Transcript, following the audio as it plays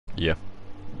Yeah.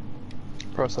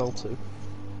 Press L2.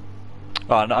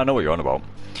 Oh, I know what you're on about.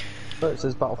 But it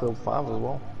says Battlefield 5 as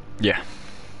well. Yeah.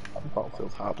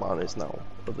 Battlefield Hardline is now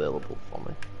available for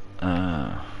me.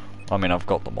 I mean, I've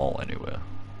got them all anyway.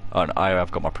 And I have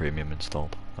got my premium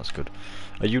installed. That's good.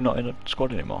 Are you not in a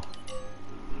squad anymore?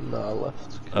 No, I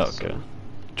left. Oh, okay.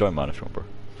 Join mine if you want, bro.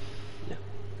 Yeah.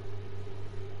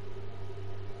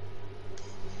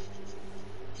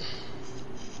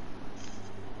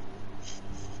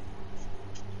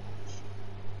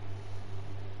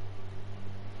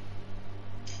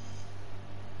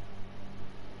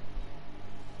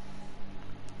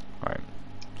 Alright.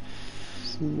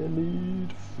 See a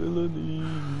need, fill a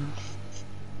need.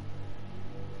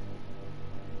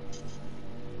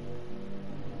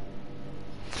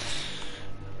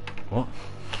 What?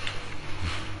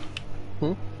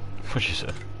 Hmm? What'd you say?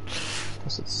 I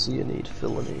said see a need,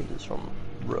 fill a need is from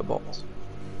Robots.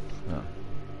 No.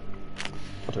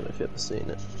 I don't know if you've ever seen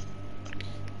it.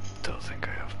 Don't think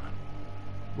I have, man.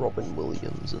 Robin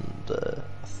Williams and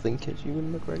I think it's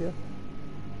Ewan McGregor.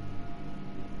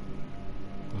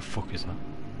 Who the fuck is that?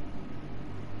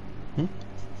 Hmm?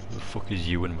 Who the fuck is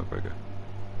Ewan McGregor?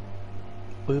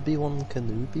 Obi-Wan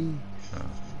Kenobi? Oh.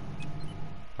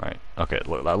 Right, okay,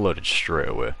 look, that loaded straight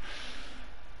away.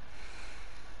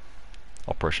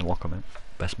 Operation Lockerman,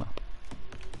 best map.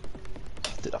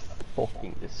 Did I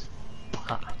fucking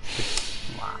despise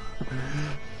map?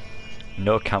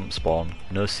 No camp spawn,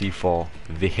 no C4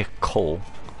 vehicle,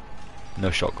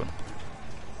 no shotgun.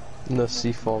 No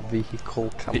C4 vehicle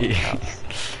kamikaze.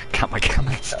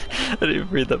 Kamikaze. I didn't even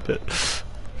read that bit.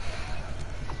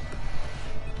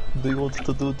 Do you want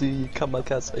to do the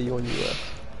kamikaze on US?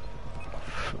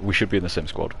 We should be in the same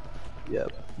squad. Yeah,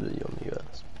 the on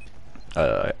US.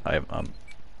 I'm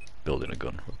building a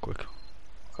gun real quick.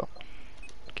 Okay.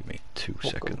 Give me 2 What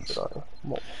gun seconds. should I-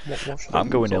 what should I I'm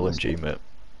going use on this LMG, one? mate,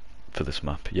 for this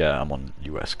map. Yeah, I'm on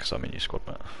US because I'm in your squad,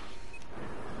 mate.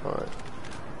 Alright,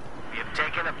 You've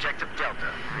taken objective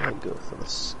Delta. I'll go for the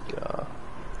Scar.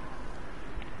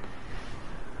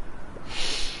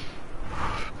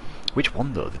 Which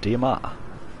one though? The DMR?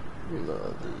 No, the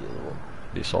other one.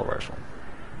 The assault rifle?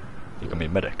 You can be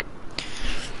medic.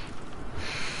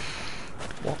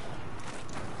 What?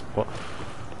 What?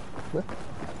 What?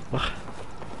 What?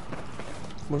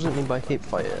 What does it mean by hip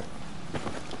fire?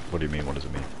 What do you mean? What does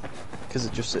it mean? Because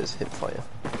it just says hip fire.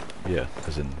 Yeah,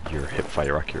 as in your hip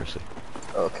fire accuracy.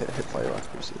 Okay, hip fire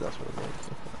accuracy, that's what it means.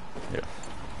 Yeah.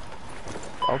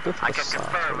 I'll go for I the can SAR.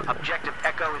 confirm objective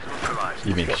Echo is neutralized.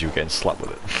 You mean because you were getting slapped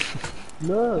with it?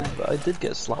 No, but I did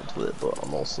get slapped with it, but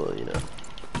I'm also, you know,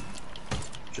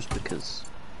 just because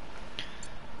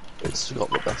it's got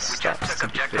the best Just stats took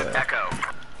to be objective fair, Echo.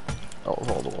 out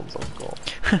of all the ones I've got.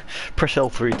 Press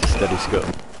L3 to steady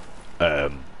scope.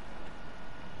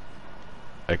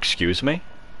 Excuse me?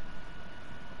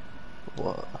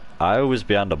 What? I was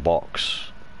behind a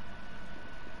box.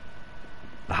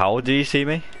 How do you see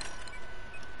me?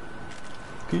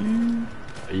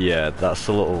 Yeah, that's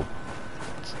a little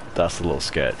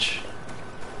sketch.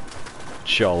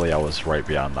 Surely I was right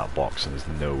behind that box and there's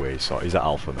no way he saw it. He's at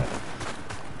Alpha, mate.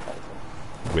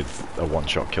 With a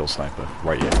one-shot kill sniper,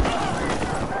 right here.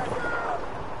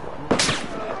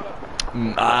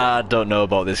 I don't know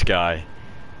about this guy.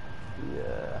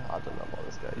 Yeah, I don't know about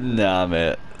this guy. Nah,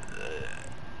 mate.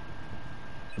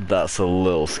 That's a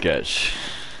little sketch.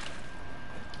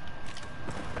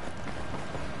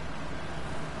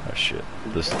 Oh shit.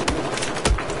 This...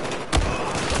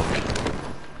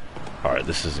 Alright,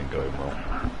 this isn't going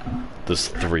well. There's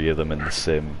 3 of them in the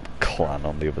same clan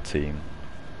on the other team.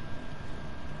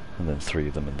 And then 3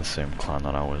 of them in the same clan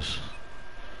on ours.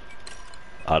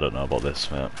 I don't know about this,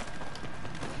 mate.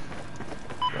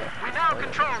 We now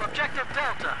control objective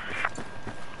Delta.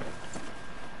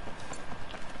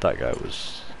 That guy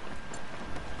was...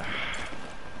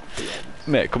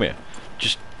 Mate, come here.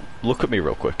 Just look at me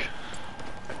real quick.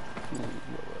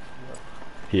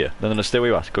 Here. No, stay where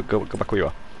you are. Go back where you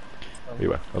are. Where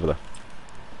you are. Over there.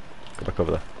 Go back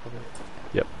over there.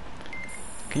 Yep.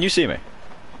 Can you see me?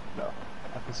 No,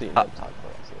 I can see it no time,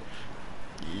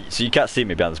 So you can't see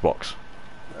me behind this box?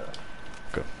 No.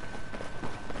 Go.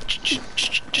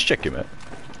 Just checking, mate.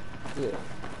 Yeah.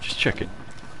 Just checking.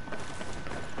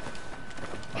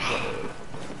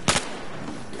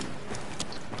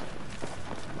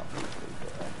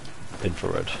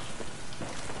 Infrared.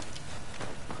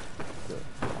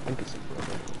 I think it's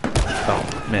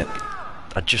Oh, mate.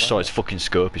 I just saw his fucking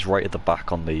scope. He's right at the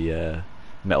back on the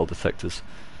metal detectors.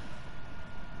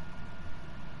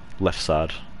 Left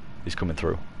side. He's coming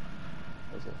through.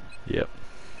 is it? Yep.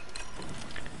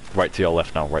 Right to your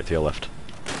left now. Right to your left.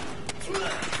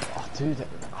 Dude,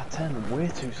 I turned way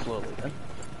too slowly then.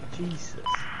 Jesus.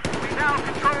 We now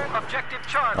control objective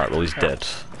Charlie. Alright, well he's dead.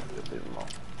 A bit more.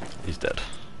 He's dead.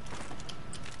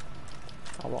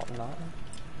 How about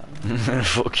that?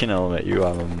 Fucking hell, mate, you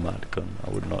are a mad gun.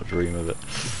 I would not dream of it.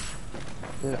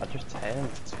 Dude, I just turned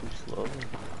too slowly.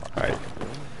 Alright.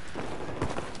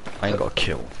 I ain't got a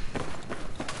kill.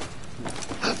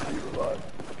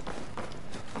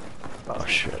 Oh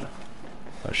shit.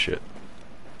 Oh shit.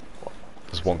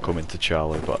 There's one coming to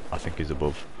Charlie, but I think he's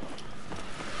above.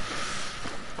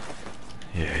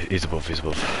 Yeah, he's above, he's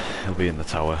above. He'll be in the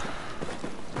tower.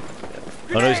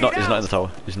 Oh no, he's not in the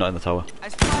tower. He's not in the tower.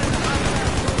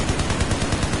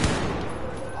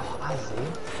 Oh, I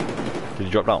see. Did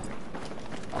he drop down?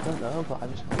 I don't know, but I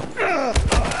just...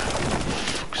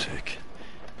 Fuck's sake.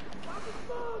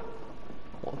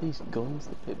 What are these guns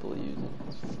that people are using?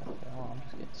 Oh, I'm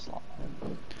just getting slapped.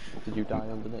 Did you die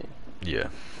underneath? Yeah,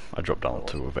 I dropped down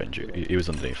to avenge you. He was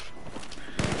underneath.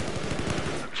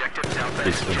 Objective Delta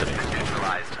He's has just underneath. been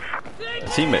neutralized. A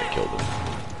teammate killed him.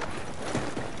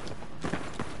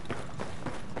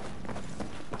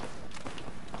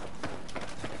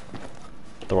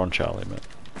 They're on Charlie, mate.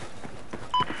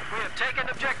 We have taken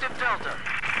objective Delta.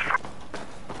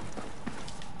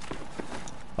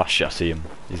 Ah shit, I see him.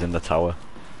 He's in the tower.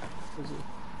 Is it?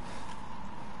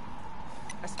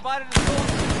 I spotted a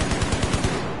soldier.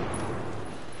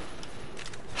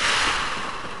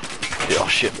 Oh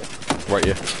shit. Right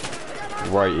here.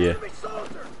 Right here. Wait,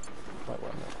 wait a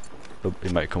minute. Oh, he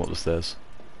might come up the stairs.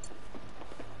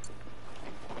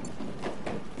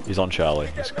 He's on Charlie.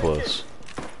 He's close.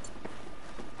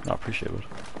 I appreciate it.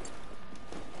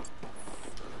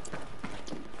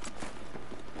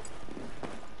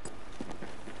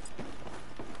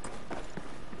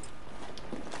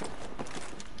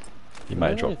 He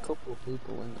might have There's only dropped. a couple of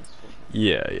people in this film.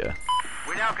 Yeah, yeah.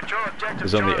 We now control objective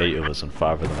There's only Charlie. 8 of us and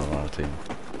 5 of them on our team.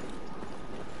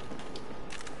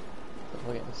 But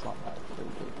we're getting slapped by 3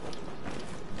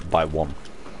 people. By 1,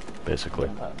 basically.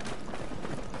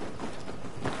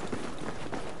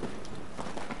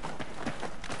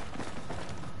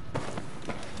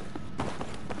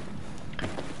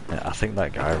 Yeah, I think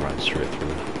that guy ran straight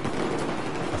through.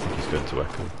 I think he's going to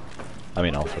Echo. I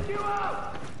mean Alpha.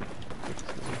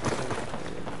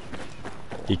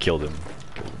 He killed him.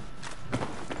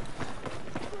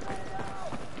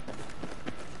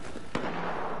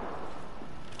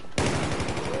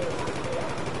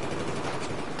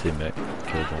 Teammate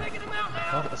killed him.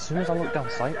 God, as soon as I look down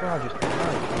sight, bro, I just died.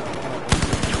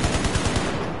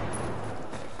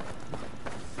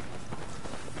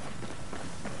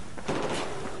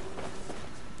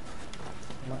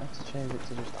 I might have to change it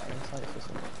to just iron sights or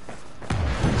something.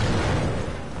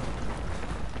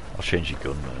 I'll change your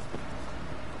gun, mate.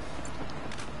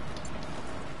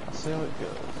 I'll see how it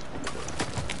goes.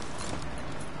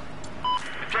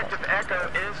 Objective Echo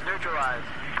is neutralized.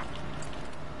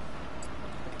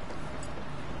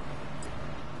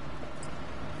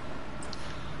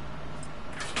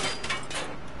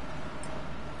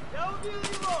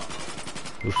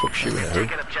 Who the fuck's shooting at who?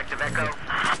 Taken objective Echo.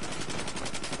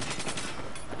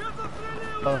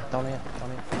 Oh, down here, down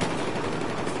here.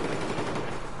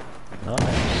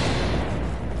 Nice.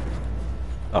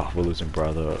 Oh, we're losing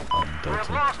Bravo and We have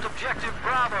Delta. lost objective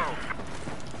Bravo.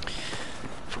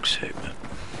 Fuck's sake, mate.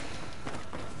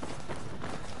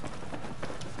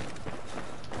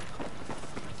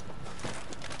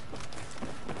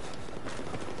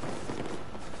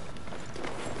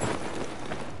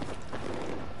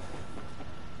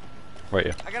 Right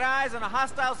here. I got eyes on a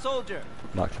hostile soldier.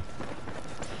 Knocked him.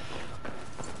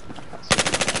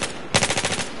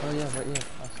 Oh yeah, right here.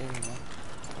 I see him now.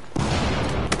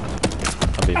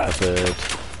 I'm being peppered.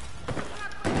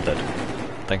 I'm dead.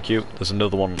 Thank you. There's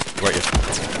another one right here.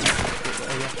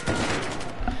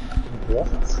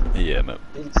 What? Yeah, mate.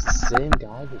 It's the same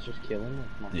guy that's just killing me.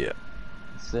 Man. Yeah.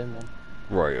 The same one.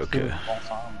 Right, Two okay. with false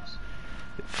arms.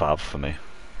 5 for me.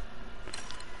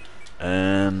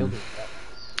 Killed him.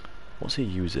 What's he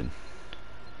using?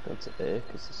 Go to A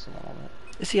because there's someone on it.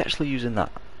 Is he actually using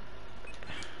that?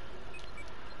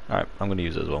 Alright, I'm gonna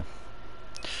use it as well.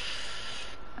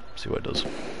 See what it does.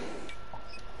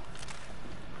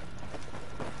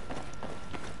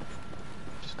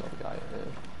 Just got a guy at A.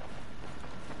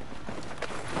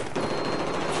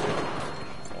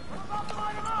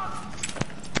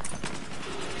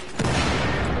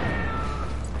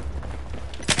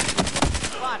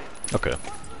 Spotted. Okay,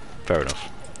 fair enough.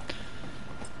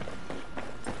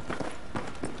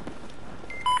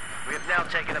 We have now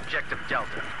taken objective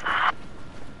Delta.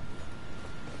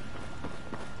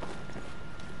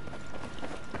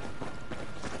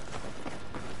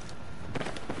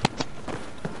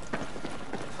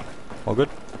 All good?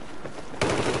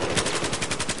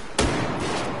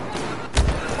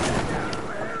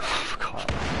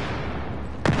 God.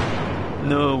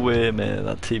 No way, man.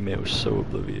 That teammate was so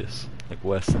oblivious. Like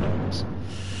worse than I was.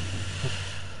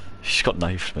 She's got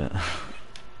knifed, man.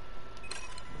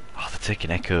 Oh, they're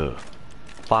taking Echo.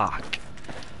 Fuck.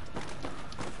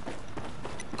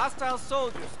 Hostile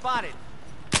soldier spotted.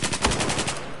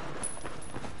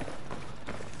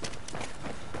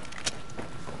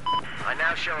 I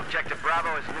now show objective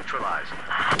Bravo is neutralized.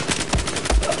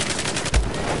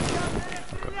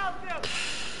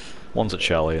 One's at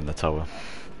Charlie in the tower.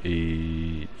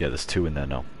 Yeah, there's two in there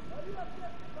now.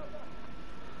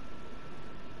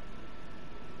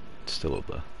 Still up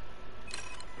there.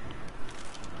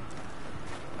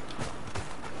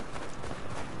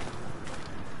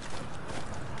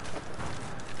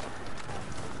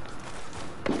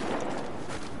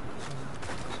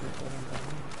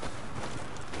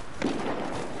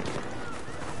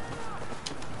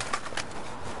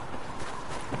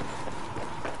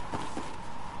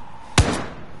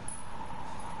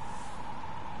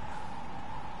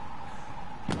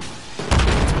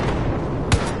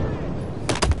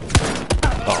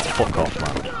 Oh, fuck off,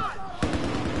 man.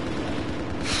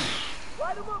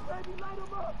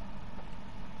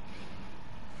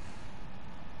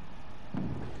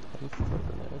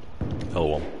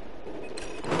 L1.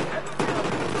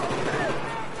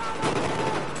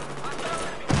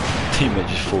 Teammate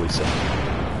just fully set.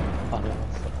 I don't know.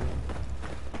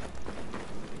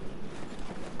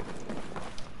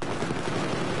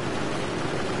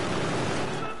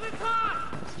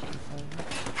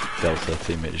 Delta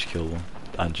teammate just killed one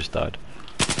and just died.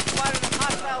 Spotted a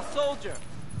hostile soldier.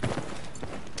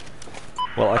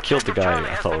 Well, I killed the guy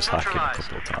I thought was hacking a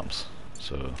couple of times,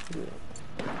 so.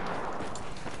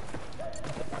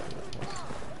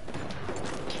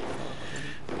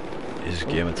 His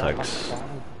gamer tags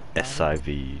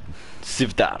SIV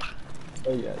Sivdar.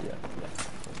 Oh yeah.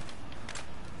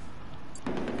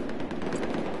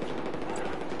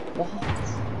 What?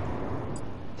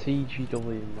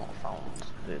 TGW not found.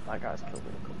 Dude, that guy's killed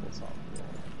me a couple of times.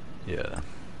 Yeah.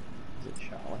 Is it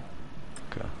Charlie?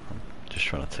 Okay, I'm just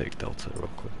trying to take Delta real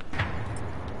quick.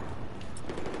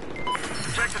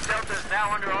 Objective Delta is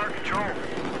now under our control.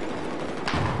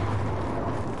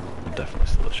 I'm definitely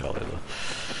still at Charlie though.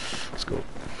 Let's go.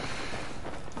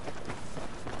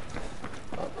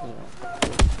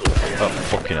 Oh,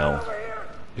 fucking hell.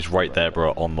 He's right there,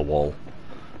 bro, on the wall.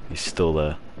 He's still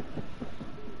there.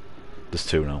 There's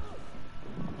two now.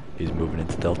 He's moving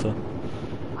into Delta.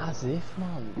 As if,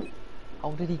 man.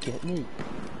 How did he get me?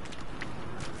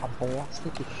 I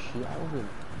blasted the shit out of him.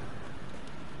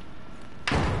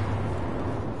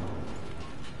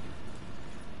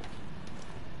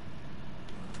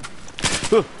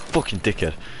 Oh, fucking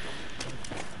dickhead.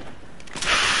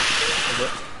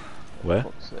 Where?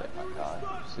 Fuck's sake, that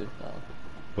guy. Sit down.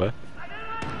 Where?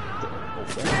 Up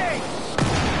there.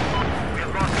 We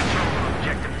have lost control of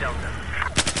objective Delta.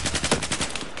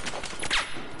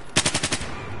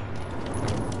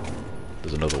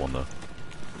 There's another one though.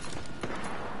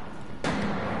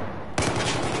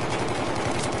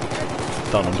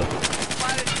 Down under.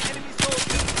 Spotted an enemy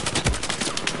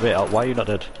soldier. Wait, why are you not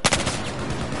dead?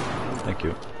 Thank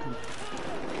you.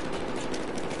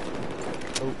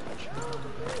 Oh,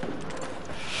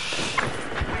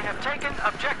 We have taken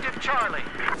objective Charlie.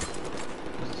 there's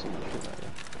so much shit out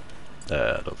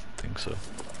here. I don't think so.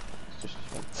 It's just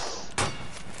one.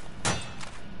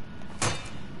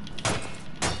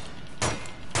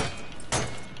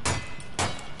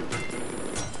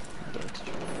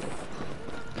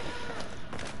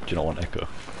 Do you not want Echo?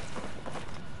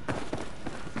 They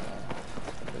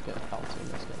get counter and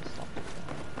this gets stopped.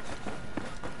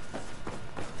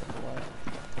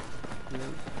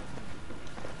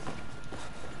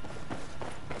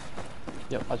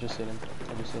 Yep, I just seen him.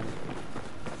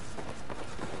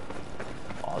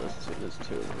 Oh, there's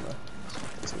two of them there.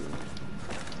 There's two of them.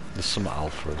 There's some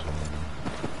Alpha as well.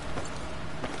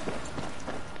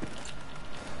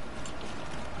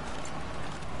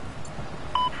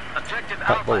 Objective That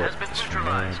Alpha bullet has been is from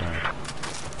where I neutralized. died.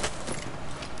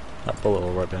 That bullet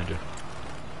all right behind you.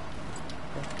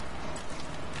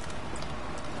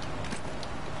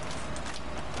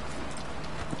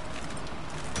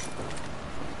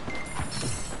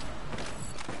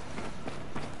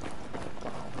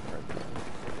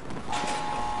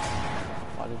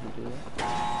 Why did we do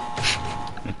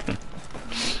that?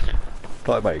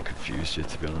 Thought I might have confused you,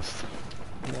 to be honest.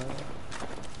 No.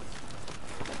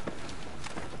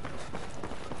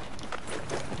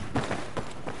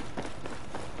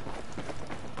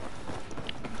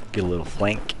 Get a little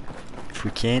flank, if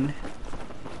we can.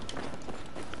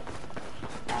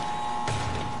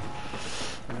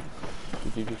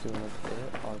 Did you just do another bit?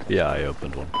 Or is it- Yeah, I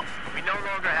opened one. We no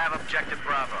longer have objective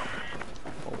Bravo.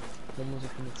 Oh, one was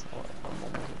up in the tower and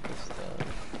one was up the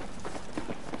stairs.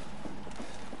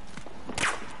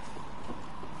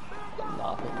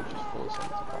 Nah, I think we just fully sent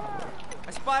to Bravo.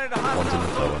 I spotted a One's in the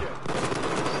hostile tower. soldier.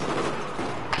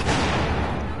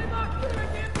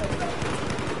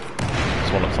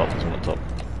 There's one up top, there's one up top.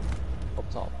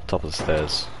 Up top. Top of the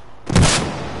stairs.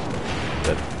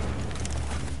 Dead.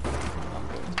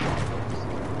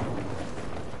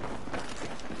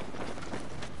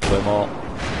 Claymore.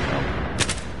 No.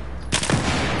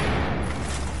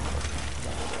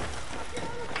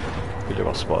 Good job,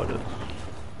 I spotted it.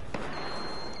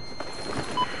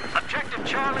 Objective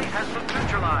Charlie has been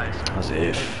neutralized. As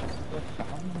if.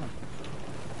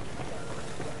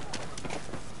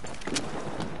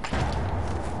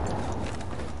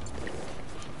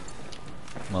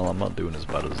 Well, I'm not doing as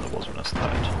bad as I was when I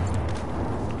started.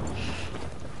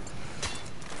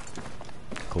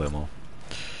 Claymore.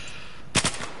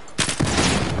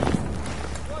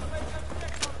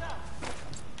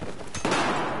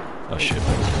 Oh shit.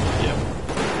 Yeah.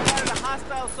 Spotted a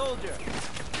hostile soldier.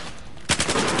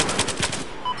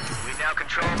 We now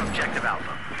control objective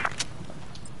Alpha.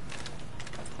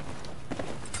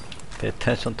 Pay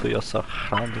attention to your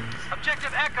surroundings.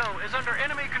 Objective Echo is under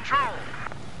enemy control.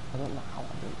 I don't know how I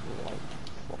didn't like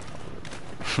fuck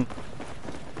that.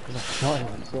 Because I shot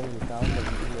him so many times. Like,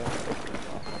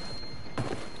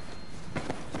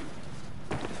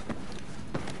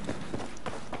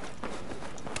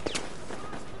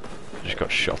 Just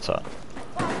got shot at.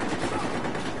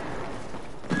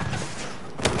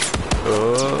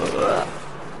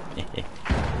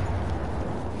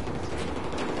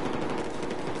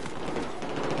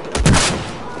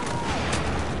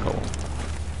 Oh,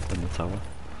 in the tower.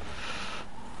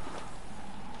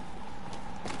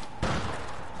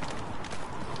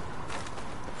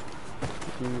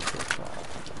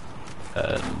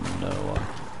 No.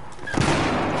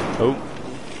 Oh,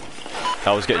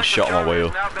 I was getting shot on my Charlie wheel.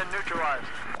 has now been neutralized.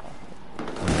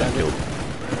 Got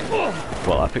killed.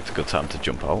 Well, I picked a good time to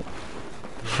jump out.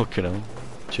 Fucking hell.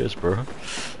 Cheers, bro.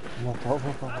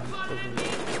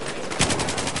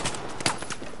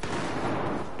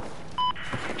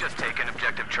 Just taken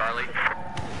objective Charlie.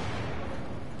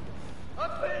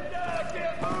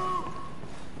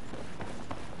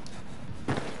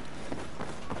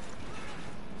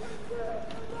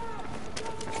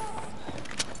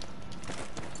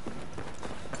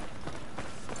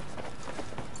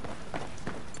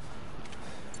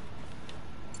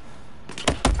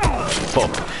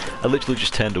 Fuck. I literally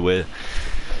just turned away.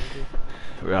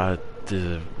 I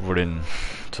running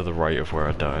to the right of where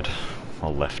I died. Or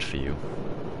left for you.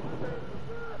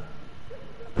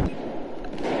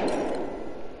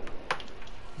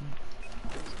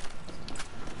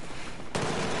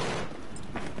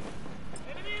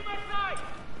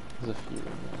 There's a few in there.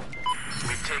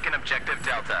 We've taken objective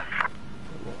Delta.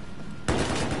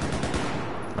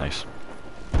 Nice.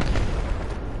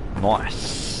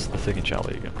 Nice. They're taking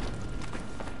Charlie again.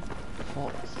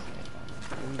 Fuck's sake.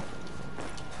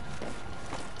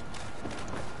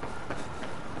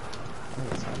 I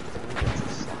think it's time to get to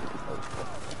slap.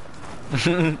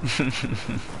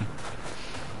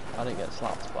 I didn't get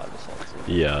slapped by the sensor.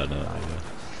 Yeah, I know.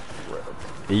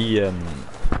 Yeah.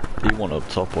 He went up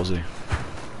top, was he?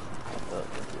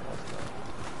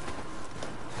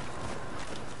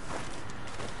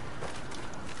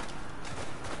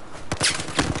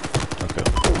 Okay.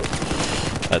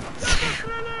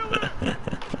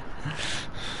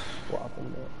 What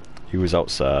happened there? He was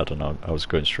outside and I was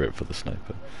going straight for the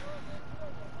sniper.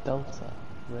 Delta?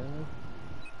 Really?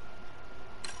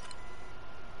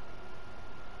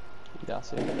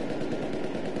 That's it.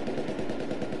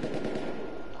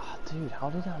 Ah, dude, how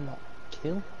did I not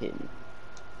kill him?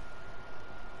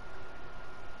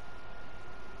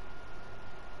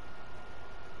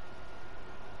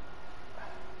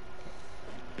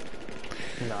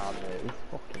 Nah, mate, he's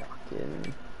fucking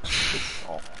hacking.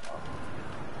 Oh.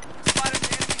 Spotted an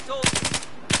enemy soldier.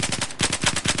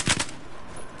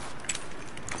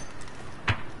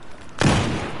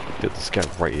 Get this guy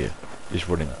right here. He's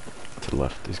running to the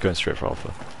left. He's going straight for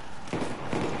Alpha.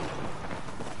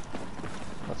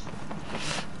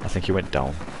 I think he went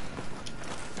down.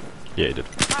 Yeah, he did.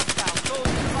 Hostile soldier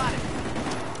spotted.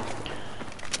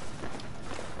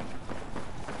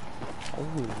 How are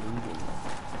we leaving?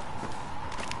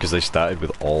 Because they started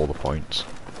with all the points.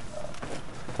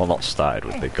 Well, not started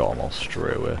with, they got them all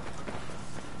straight away.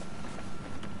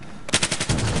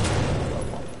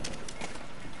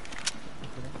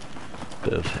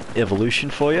 Bit of evolution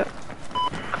for you.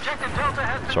 Objective Delta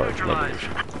has been Sorry, neutralized.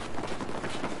 evolution.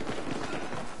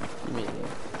 You mean, team?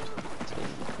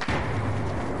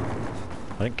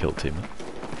 I didn't kill teammate.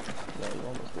 No, you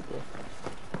almost did, bro.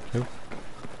 Who?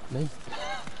 Me.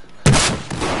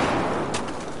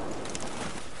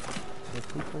 The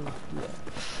people, yeah.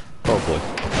 Probably.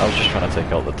 I was just trying to take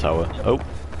out the tower. Oh.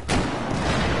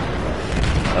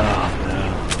 Oh no.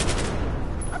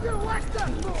 I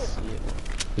didn't see it.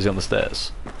 Is he on the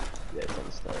stairs? Yeah, it's on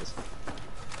the stairs.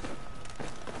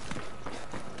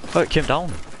 Oh, it came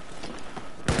down.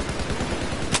 Enemy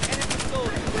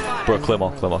soldier spotted. Bro,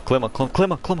 Claymore.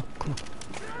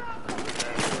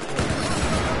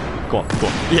 Go on.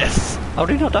 Yes! How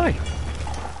did he not die?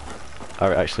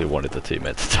 I actually wanted the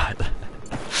teammate to die there.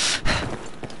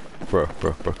 Bro,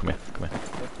 come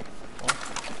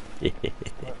here.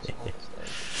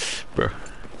 Bro.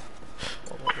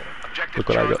 Look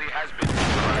what I got.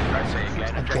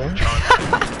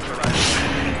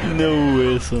 No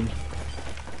way, son.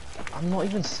 I'm not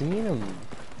even seeing him.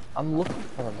 I'm looking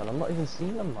for him and I'm not even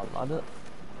seeing him, man. I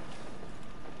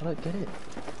don't get it.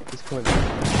 He's coming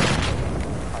back.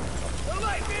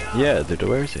 Yeah, dude,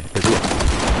 where is he? Is he?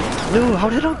 No, how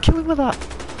did I not kill him with that?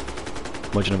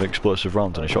 Imagine an explosive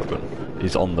round and a shotgun.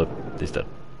 He's dead.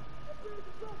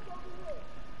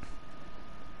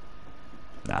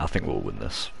 Nah, I think we'll win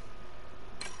this.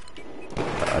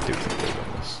 I do think we'll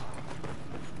win this.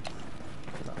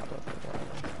 No, I don't think we'll.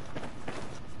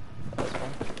 That's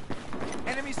fine.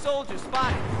 Enemy soldier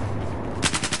spotted.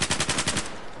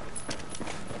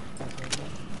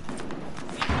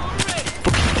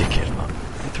 Fucking dickhead, man.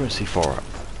 He threw a C4 at.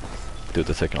 Dude,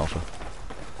 they're taking Alpha.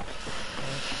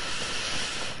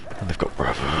 And they've got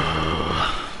Bravo.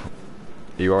 Are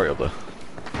you alright up there?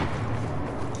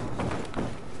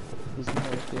 He's in the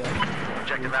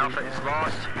Objective Alpha is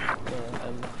lost.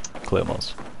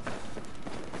 Claymores.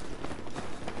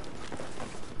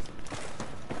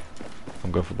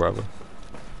 I'm going for Bravo.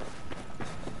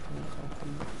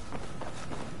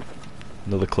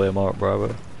 Another Claymore at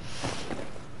Bravo.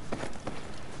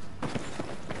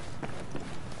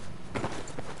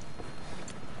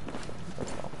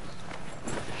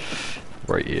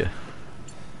 Right here.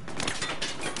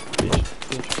 Beach. Guys,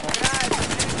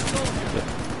 enemy soldier.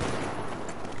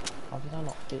 How did I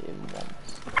not hit him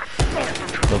once?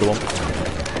 Another one.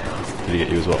 Did he get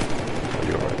you as well? Oh,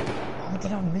 you're alright. How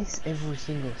did I miss every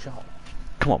single shot?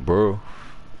 Come on, bro.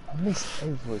 I missed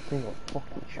every single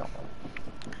fucking shot.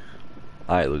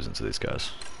 I ain't losing to these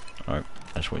guys. Alright,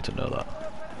 I just want you to know that.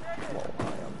 Well, I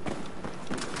am.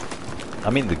 I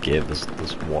mean the game, there's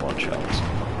one on chance.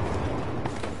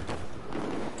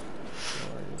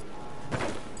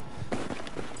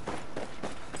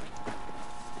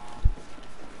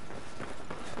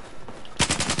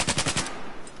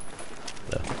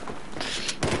 There.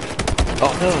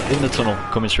 Oh no, in the tunnel,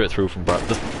 coming straight through from Brad.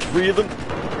 There's 3 of them!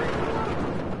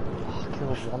 Oh, I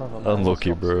killed one of them.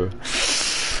 Unlucky, bro.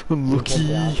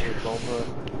 Unlucky.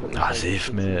 Unlucky. As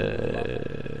if,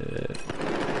 mate.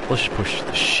 Let's just push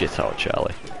the shit out of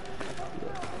Charlie.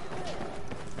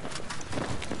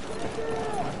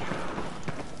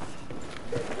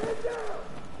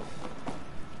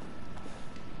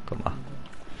 Come on.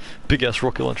 Big ass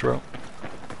rocket launcher out.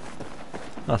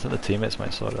 I think the teammates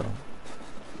might sort it out.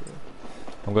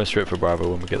 I'm going straight for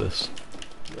Bravo when we get this.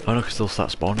 Oh no, because they'll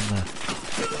start spawning there.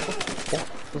 What?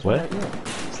 There's Where? one right here.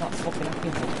 It's that fucking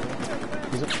acting.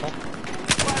 He's up top.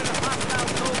 Spotted a hostile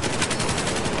soldier.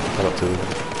 I got 2 of them.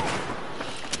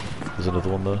 There's another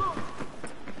one there.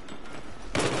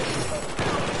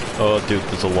 Oh dude,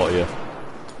 there's a lot here.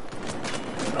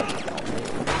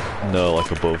 No,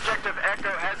 like above. Objective Echo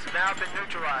has now been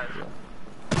neutralized.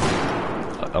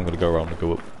 I'm gonna go around and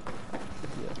go up.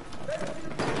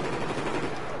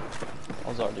 I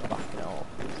was already backing out.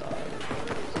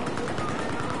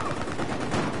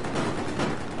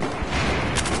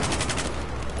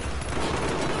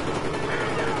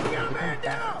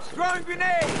 Throwing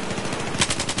grenade.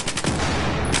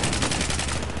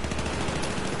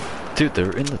 Dude,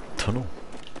 they're in the tunnel.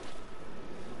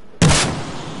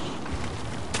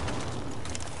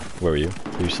 Where are you?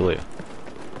 Are you still here?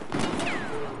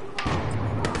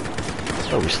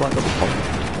 Oh, we still ain't got the pump.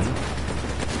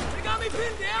 They got me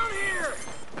pinned down here.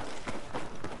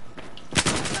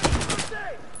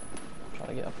 Trying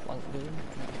to get a flank dude.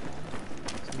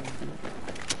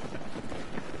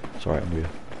 It's alright, I'm with you.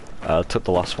 I took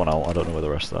the last one out, I don't know where the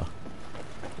rest are.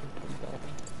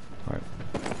 Alright,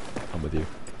 I'm with you.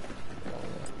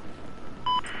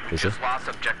 Is it? Just lost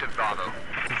Objective Bravo.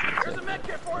 There's a med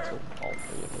kit for you. All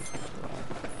 3 of us.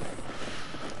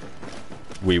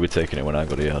 We were taking it when I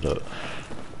got here, I don't...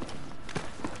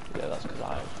 Yeah, that's because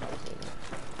I was trying to take it.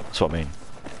 That's what I mean.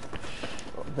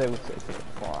 They were taking it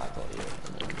before I got here.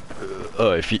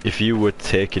 Oh, if you were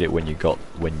taking it when you got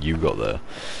there,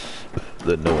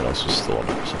 then no one else was still on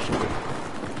it. So fuck it.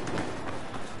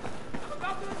 I'm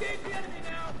about to engage the enemy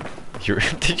now.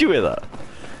 Did you hear that?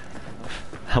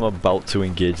 I'm about to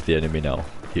engage the enemy now.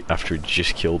 After he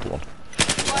just killed one.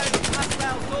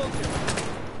 Hostile soldier.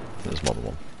 There's more than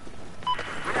one.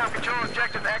 We now control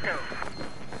objective Echo.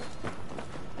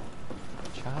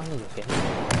 Charlie again.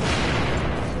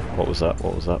 What was that?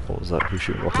 What was that? What was that? Who's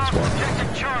shooting rockets? Lost One.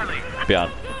 objective Charlie.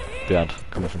 Behind. Behind.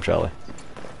 Coming from Charlie.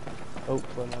 Oh,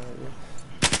 where am I right here?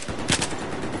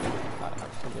 I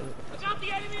have to get it. I got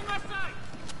the enemy in my sight.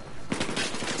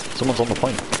 Someone's on the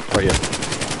plane. Right here.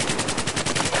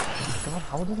 God,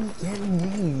 how did he get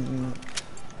me?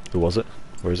 Who was it?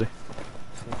 Where is he?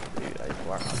 Dude, I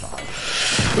swear I'm behind.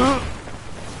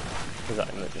 Is that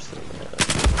him just sitting there?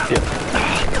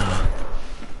 Yeah.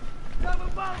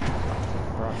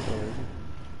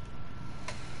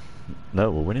 No,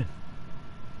 we're winning.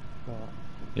 No,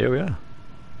 Yeah, we are.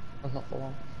 that's not for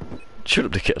long. Shoot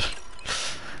up the kid.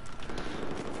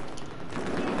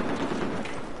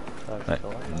 Right.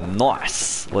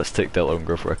 Nice! Let's take Delta and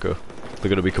go for Echo. They're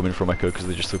gonna be coming from Echo because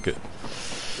they just took it.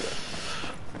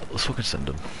 Let's fucking send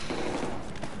them.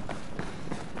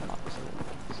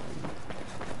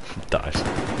 Dies.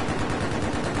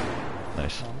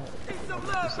 Nice. Need some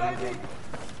love, baby.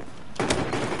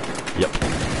 Yep.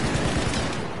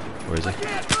 Where is he?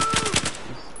 Can't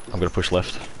move. I'm gonna push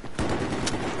left.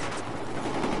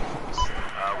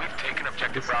 We've taken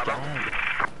objective Bravo.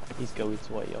 He's going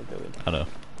to where you're going. I know.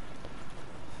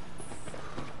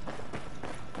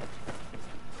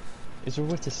 Is there a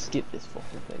way to skip this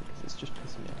fucking thing? Because it's just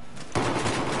pissing me off.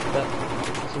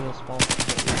 That's in your spawn.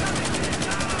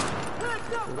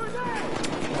 Heads up, grenade.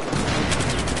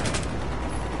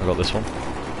 I got this one. For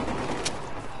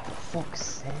fuck's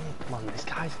sake, man. This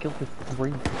guy's killed me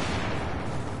 3.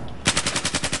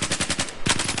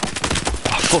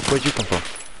 Oh fuck, where'd you come from?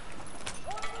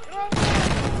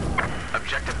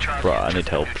 Objective Charlie. Right, I need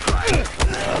help.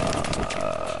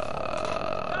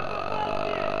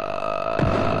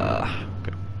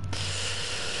 Okay.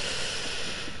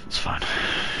 It's fine.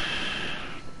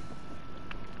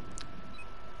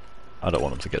 I don't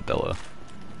want him to get Delta.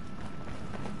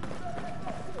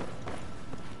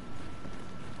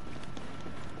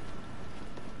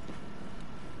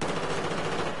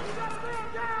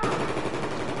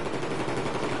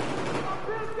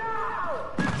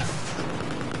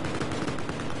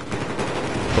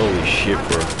 Holy shit,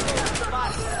 bro.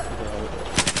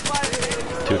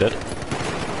 2 dead.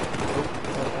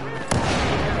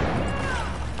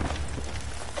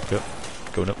 Yep,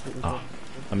 going up. Oh.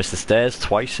 I missed the stairs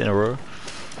twice in a row.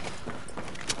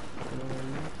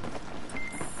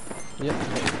 Yep.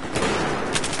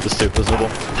 There's 2, there's another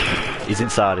one. He's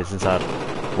inside, he's inside.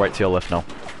 Right to your left now.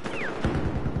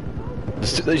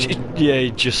 Yeah,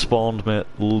 he just spawned, mate.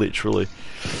 Literally.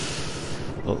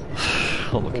 Oh,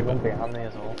 look He at went me. behind me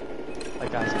as well.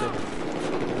 That guy's good. We've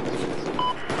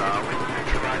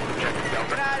neutralized objective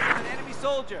Delta. Guys, an enemy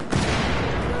soldier.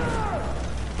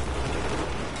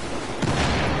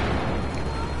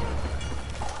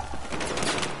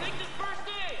 Take this first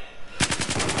aid.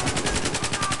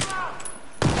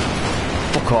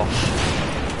 Fuck off.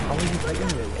 How are you taking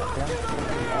me? Yeah.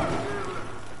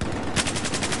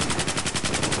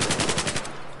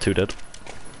 2 dead.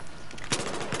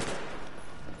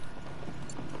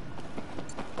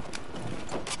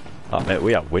 Oh mate,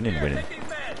 we are winning. Look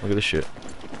at this shit.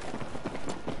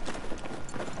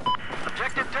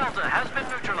 Objective Delta has been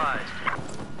neutralized.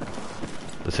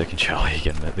 They're taking Charlie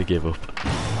again, mate. They gave up.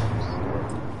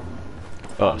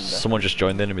 Oh, someone just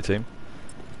joined the enemy team.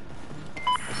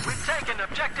 We've taken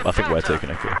objective I think we're Delta.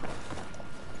 taking Echo.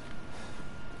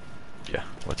 Yeah,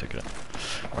 we're taking it.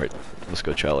 Alright, let's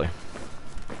go Charlie.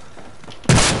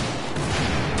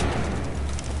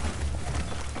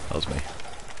 That was me.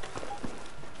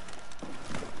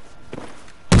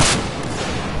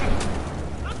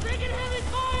 I'm taking heavy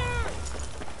fire.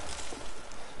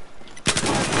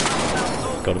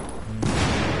 Got him.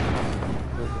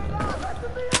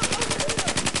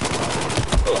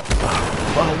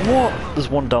 Oh, what? There's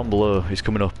one down below. He's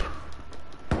coming up.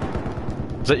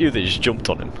 Is that you that just jumped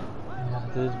on him? Yeah,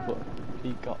 it is, but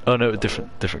he got. Oh no, different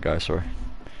guy. Sorry.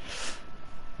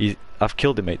 I've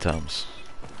killed him 8 times.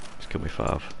 He's killed me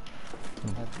 5. I've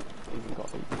even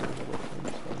got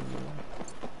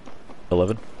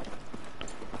 11.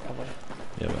 11.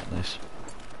 Yeah, mate, nice.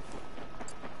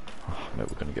 Oh, mate,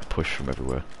 we're gonna get pushed from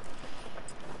everywhere.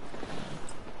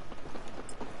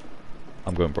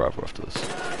 I'm going Bravo after this.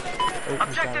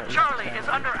 Objective Charlie is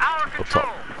under our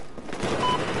control.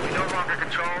 We no longer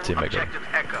control Teammate go. objective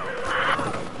Echo.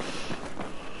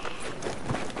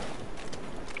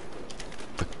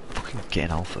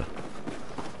 getting alpha.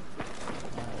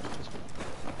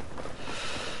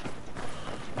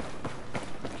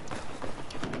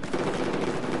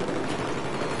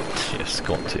 Yes,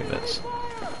 go on teammates.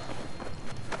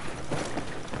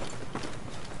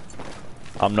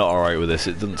 I'm not alright with this,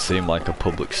 it doesn't seem like a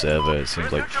public server, it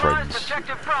seems like friends.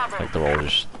 Like they're all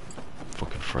just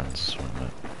fucking friends, isn't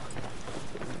it?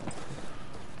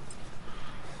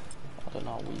 I don't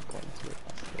know how we got into it.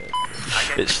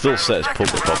 It still says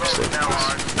public, obviously,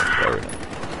 because they're in it.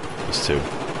 There's two.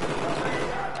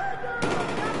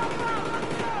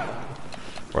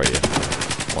 Right here.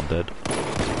 One dead.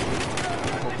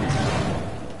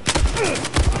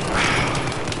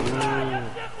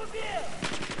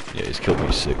 Yeah, he's killed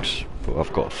me 6, but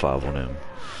I've got 5 on him.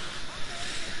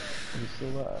 Are you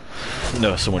still there?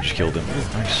 No, someone just killed him.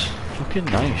 Nice. Fucking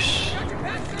nice.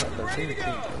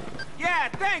 Yeah,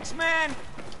 thanks, man.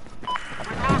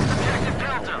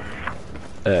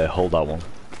 Hold that one.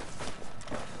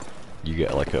 You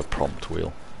get like a prompt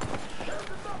wheel.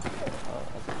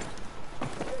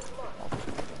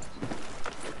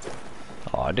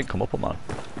 Oh, I didn't come up on that.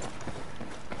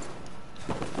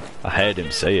 I heard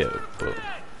him say it, but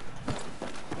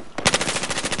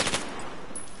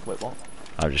Wait, what?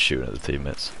 I'm just shooting at the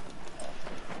teammates.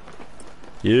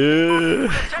 Yeah!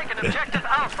 Taking objective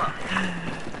Alpha.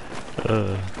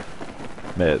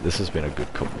 Mate, this has been a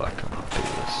good comeback. I'm happy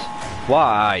with this.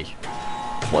 Why?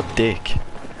 What dick?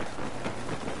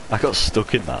 I got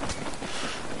stuck in that.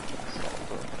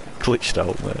 Glitched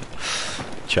out, mate.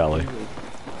 Charlie.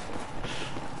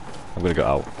 I'm gonna go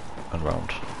out and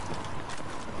round.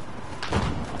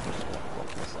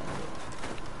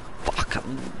 Fuck.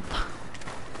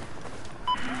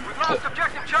 We've lost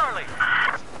objective Charlie.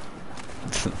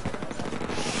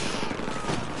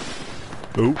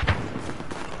 Oh.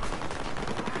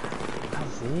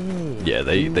 That's it. Yeah,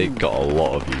 they got a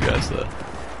lot of you guys there.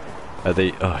 Are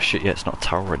they? Oh shit! Yeah, it's not a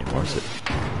tower anymore, is it? Your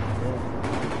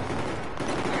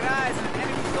eyes on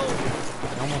enemy soldiers.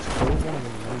 I almost killed one of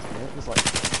them. It was like,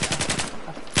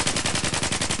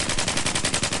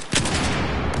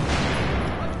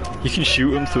 You can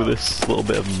shoot him through this little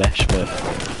bit of mesh, mate.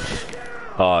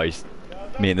 Oh, he's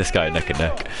me and this guy neck and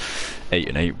neck. 8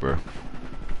 and 8, bro.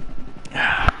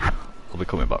 I'll be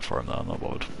coming back for him though. I'm not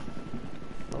bothered.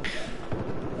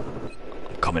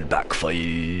 Coming back for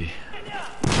you.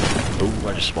 Oh,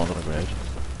 I just spawned on a grenade.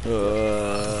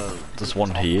 There's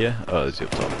one here. Oh, there's the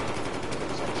up top.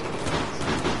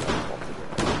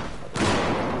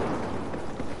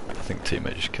 I think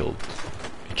teammate just killed.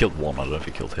 He killed one. I don't know if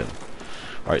he killed him.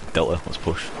 All right, Delta. Let's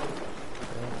push.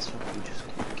 that's what we just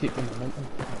keep the momentum.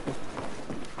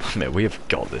 Mate, we have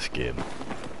got this game.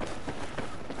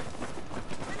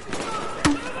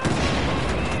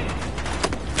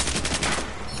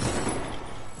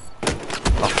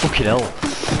 Oh, fucking hell.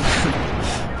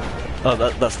 Oh,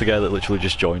 that's the guy that literally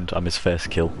just joined. I'm his first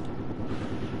kill.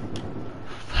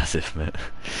 As if, mate.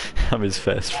 I'm his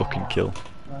first fucking kill.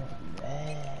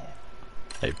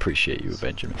 I appreciate you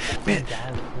avenging me. Mate,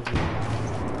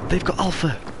 they've got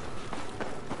Alpha!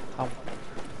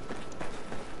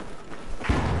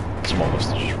 Someone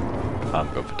must have just...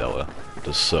 I'm going for Delta.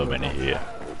 There's so many here.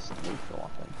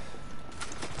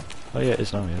 Oh yeah, it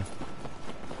is now, yeah.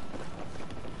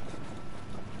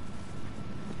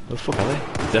 Where the fuck are they?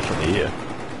 Definitely here.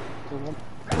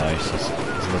 Nice, there's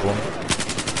another one.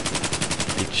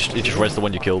 He just rezzed the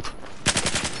one you killed.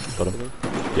 Got him.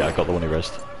 Yeah, I got the one he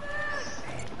rezzed.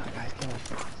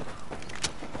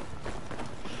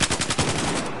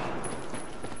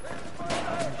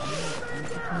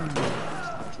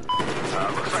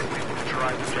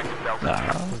 Nah,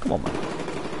 come on, man.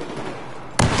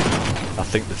 I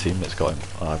think the teammates got him.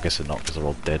 Oh, I'm guessing not, because they're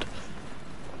all dead.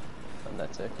 And they're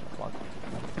taking a flag.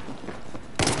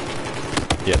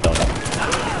 Yeah, down.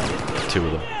 2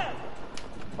 of them.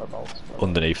 Whereabouts?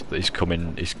 Underneath, he's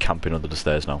coming, he's camping under the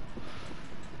stairs now.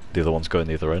 The other one's going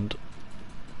the other end.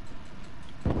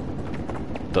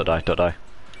 Don't die, don't die.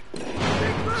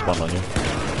 Spawn on you.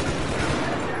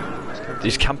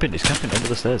 He's camping under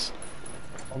the stairs.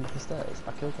 Under the stairs?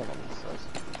 I killed one on the stairs.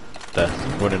 There,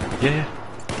 running. Yeah, yeah.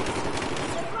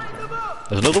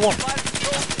 There's another one!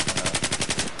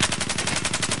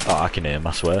 Oh, I can hear him,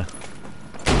 I swear.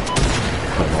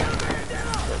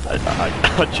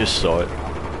 I just saw it.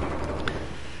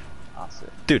 That's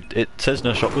it. Dude, it says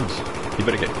no shotguns. You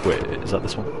better get... Wait, is that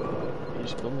this one? You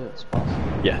just killed me at the spot.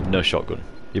 Yeah, no shotgun.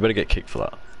 You better get kicked for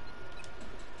that.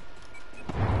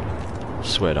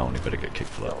 Swear down, you better get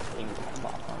kicked for that.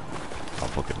 I'm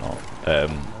fucking not.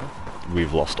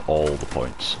 We've lost all the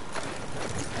points.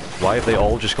 Why have they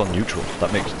all just gone neutral?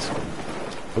 That makes sense.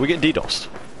 Are we getting DDoSed?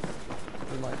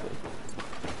 We might be.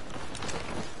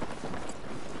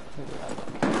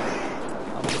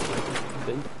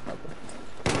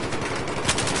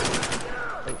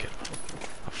 Okay.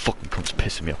 That fucking cunt's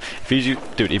pissing me off. If he's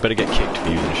dude, he better get kicked for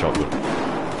using a shotgun.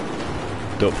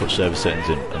 Don't put server settings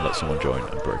in and let someone join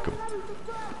and break them.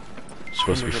 It's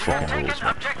supposed to be fucking rules, Taking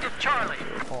man. objective Charlie.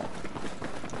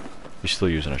 You're still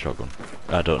using a shotgun?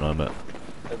 I don't know, mate.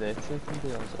 Are they taking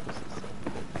the on services?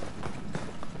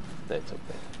 They took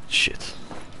it. Shit.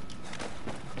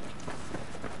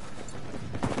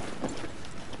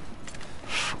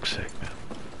 Fuck's sake, man.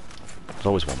 There's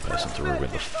always one person to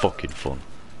ruin the fucking fun.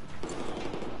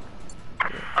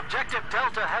 Objective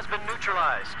Delta has been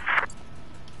neutralized.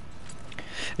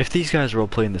 If these guys are all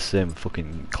playing the same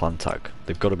fucking clan tag,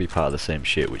 they've got to be part of the same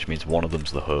shit, which means one of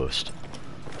them's the host.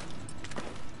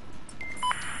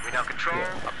 We now control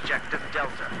objective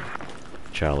Delta.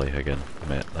 Charlie again,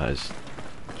 mate, that is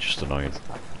just annoying.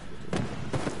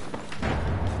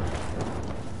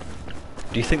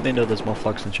 Do you think they know there's more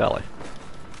flags than Charlie?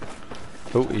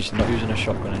 Oh, he's not using a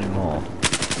shotgun anymore.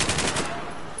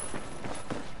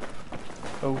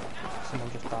 Oh,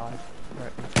 someone just died.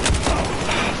 Right.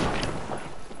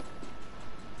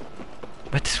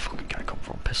 Where did this fucking guy come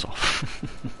from? Piss off.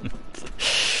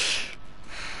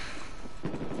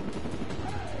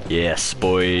 Yes,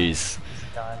 boys.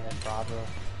 Guy in there, Bravo.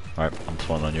 Alright, I'm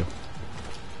spawning on you.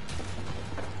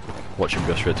 Watch him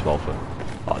go straight to Alpha.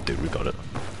 Oh, dude, we got it.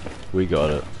 We got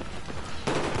it.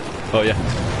 Oh, yeah.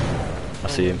 I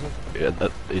see him. Yeah,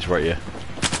 he's right here.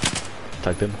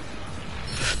 Tagged him.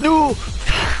 No!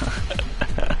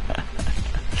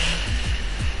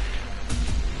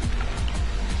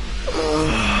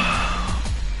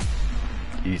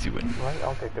 Easy win. Right,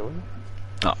 I'll get going.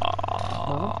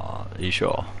 Ah, are you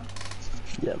sure?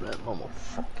 Yeah, man, I'm gonna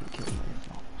fucking kill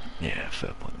myself. Yeah,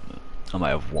 fair point. I might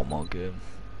have one more game.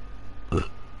 Ugh.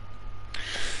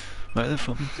 Right then,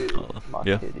 fun. Dude, my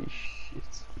yeah. kid is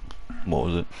shit. What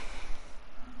was it?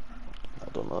 I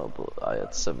don't know, but I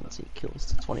had 17 kills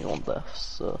to 21 deaths,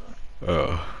 so...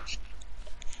 I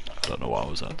don't know what I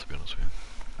was at, to be honest with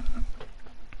you.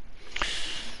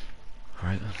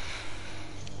 Right then.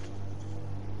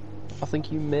 I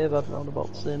think you may have had around about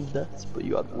the same deaths, but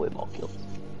you had way more kills.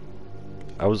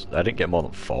 I didn't get more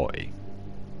than 40.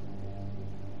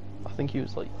 I think he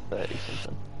was like 30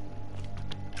 something.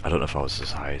 I don't know if I was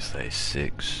as high as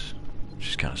 36, which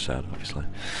is kind of sad, obviously.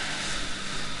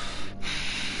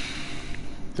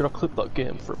 Did I clip that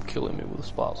game for him killing me with a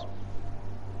spaz?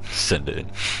 Send it in.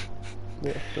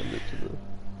 Yeah, send it to the...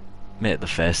 Mate, the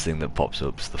first thing that pops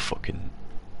up is the fucking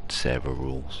server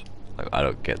rules. Like, I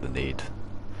don't get the need.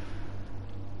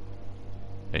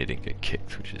 And he didn't get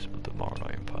kicked, which is the more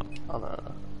annoying part. I don't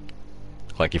know.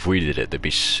 Like, if we did it, they'd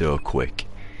be so quick.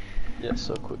 Yeah,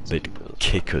 so quick to They'd keep it.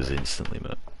 kick us instantly,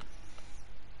 mate.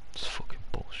 It's fucking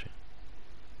bullshit.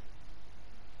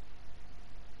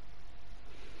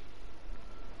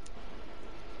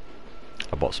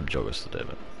 I bought some joggers today,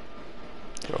 mate.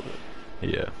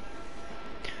 Yeah.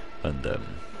 And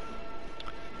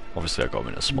obviously I got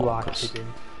them in a small. You are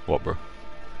kidding. What, bro?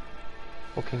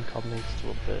 Fucking COD needs to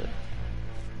update.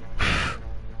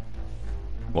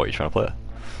 What, are you trying to play?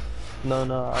 No,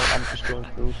 I'm just going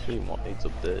through seeing what needs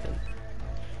updating.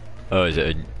 Oh, is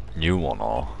it a new one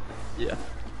or? Yeah.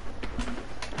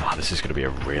 Ah, this is going to be a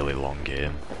really long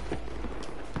game.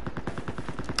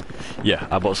 Yeah,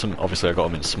 I bought some, obviously I got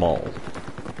them in small.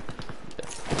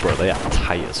 Bro, they are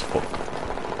tight as fuck.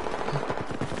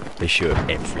 They show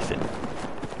everything.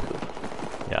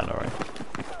 Yeah, I know, right?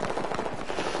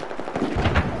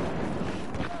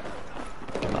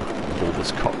 Get that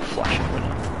bulbous cock flashing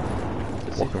winner.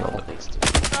 Walk around it.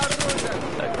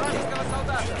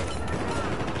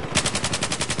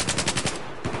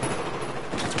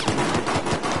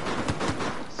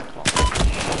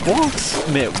 What?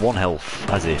 Mate, 1 health,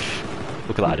 as if.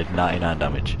 Look at that, I did 99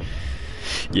 damage.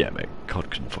 Yeah, mate, COD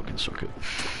can fucking suck it.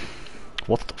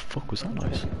 What the fuck was that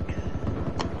noise?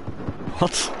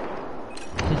 What?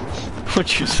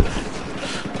 What'd you say?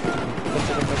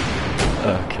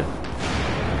 Okay.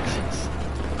 Makes sense.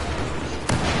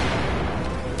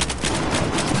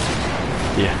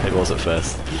 Yeah, it was at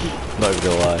first. Not even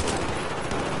gonna lie.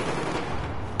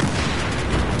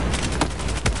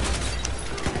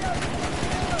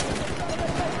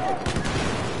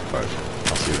 Alright,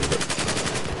 I'll see you in a bit.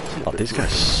 Oh, these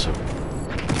guys are so...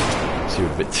 See you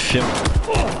in a bit. Sweet.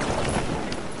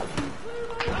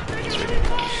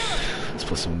 Let's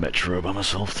play some Metro by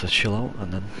myself to chill out,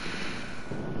 and then...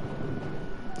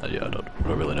 yeah, I don't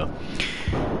really know.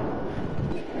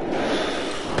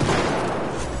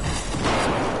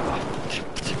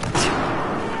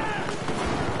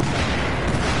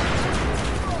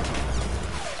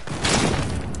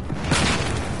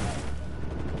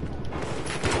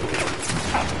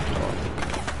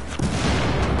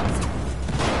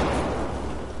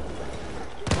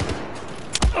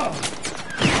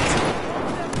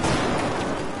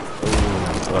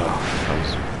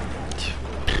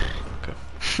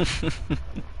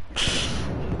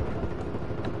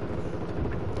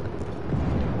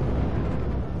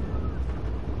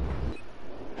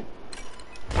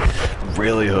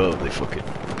 Really hope they fucking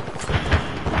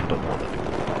don't want to do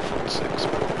Battlefield 6,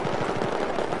 but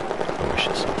I wish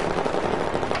it's something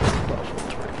Battlefield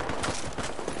 3.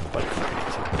 But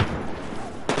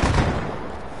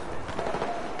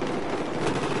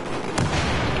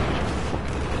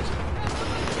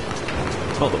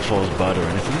it's not that 4's bad or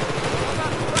anything.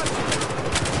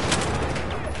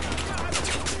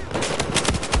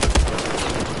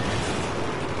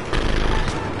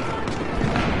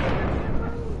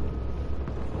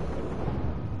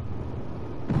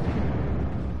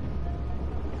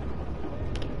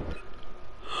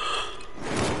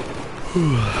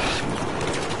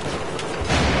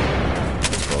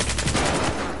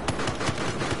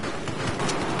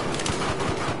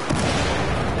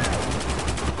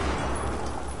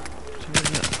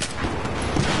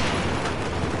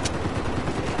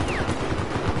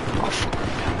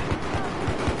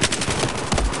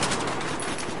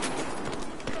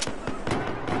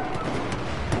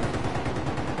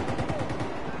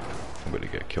 I'm gonna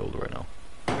get killed right now.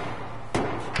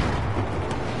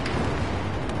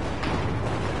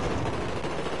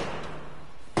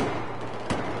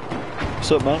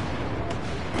 What's up, man?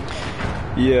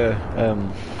 Yeah,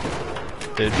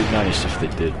 it'd be nice if they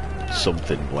did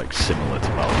something like similar to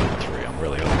Battlefield 3. I'm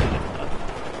really hoping it.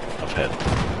 I've heard like,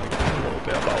 a little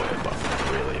bit about it, but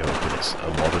I'm really hoping it's a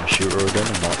modern shooter again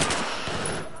and not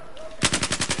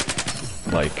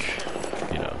like,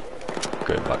 you know,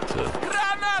 going back to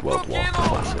World War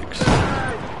classics.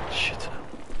 Shit.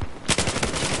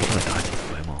 I'm gonna die to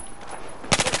play more.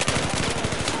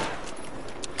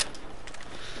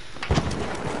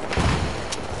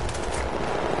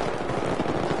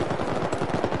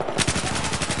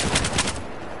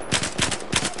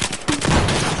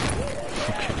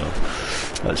 Okay, no.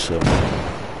 That's oh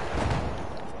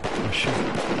shit.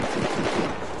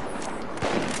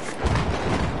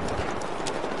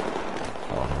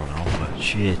 Oh no, but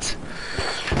shit.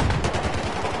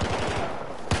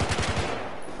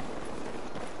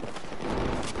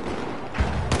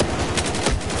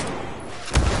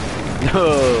 No.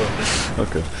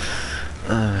 Okay.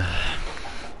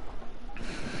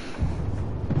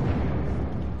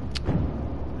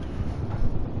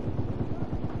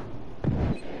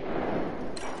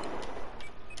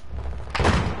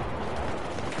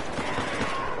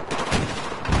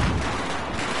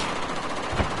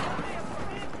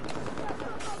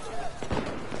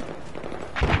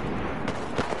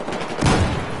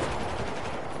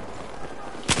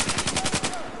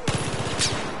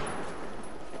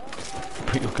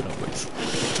 What are you looking at, boys?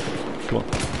 Come on.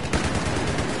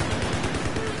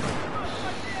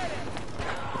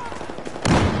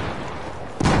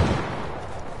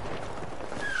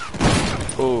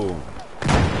 Oh.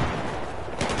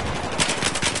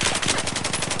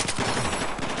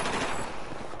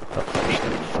 That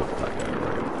actually fucked that guy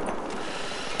right.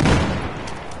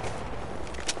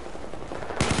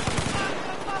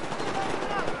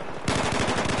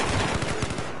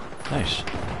 Nice.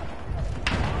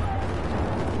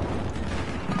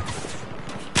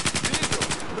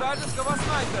 Вражеского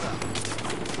снайпера!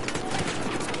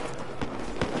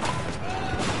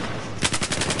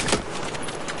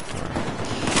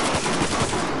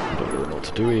 Don't really know what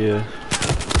to do here.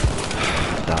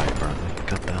 Die, apparently.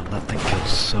 God damn, that thing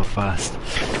kills so fast.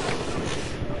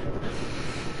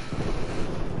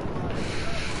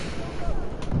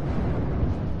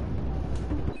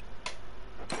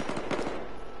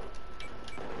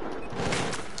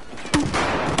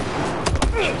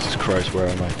 Jesus Christ, where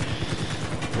am I?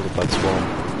 What a bad spawn.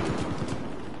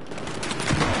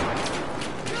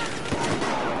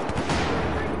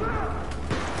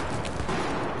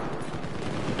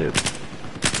 Dude.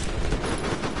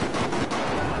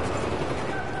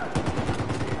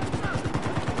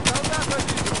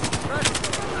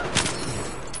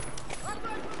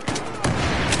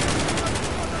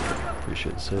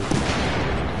 Appreciate the save.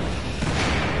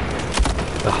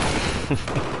 Ah.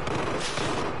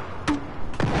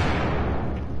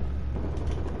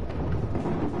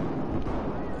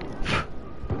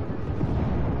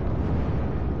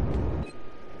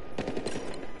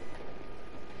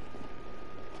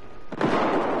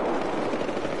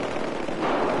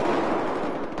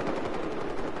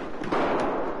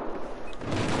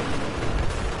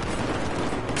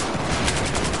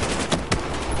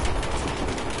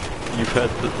 You've heard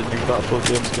that the new Battlefield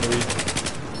game is going to be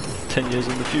 10 years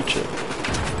in the future.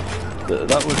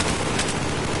 That would...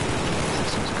 That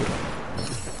sounds good.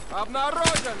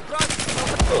 Обнаружен!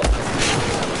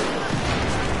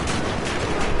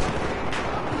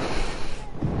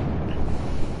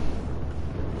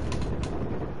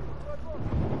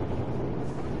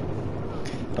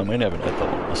 I mean, I haven't had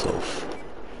that one myself,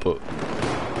 but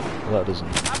that doesn't.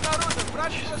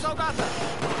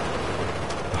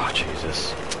 Oh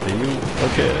Jesus! Are you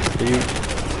okay? Are you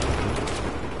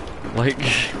like?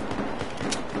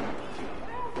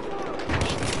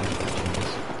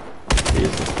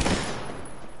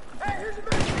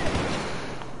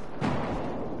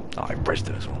 Oh, I pressed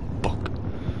it as well. Fuck.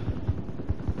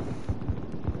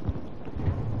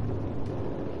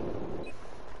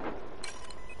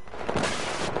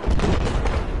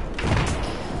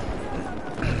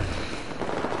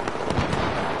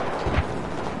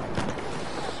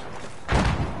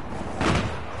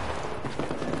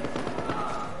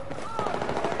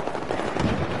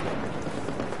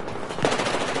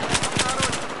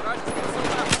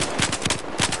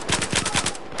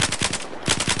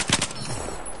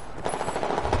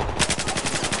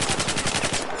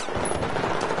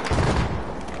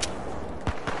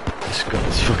 This gun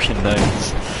is fucking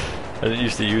nice. I didn't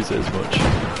used to use it as much.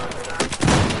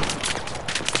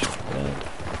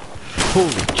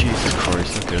 Holy Jesus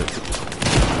Christ, look at it.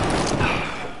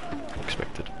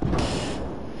 Expected.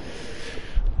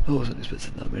 I wasn't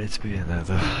expecting that many to be in there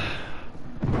though.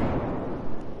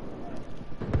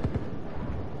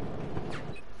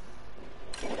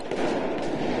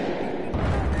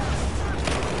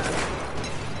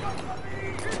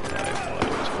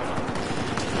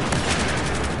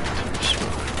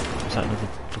 Is that another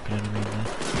fucking enemy in there?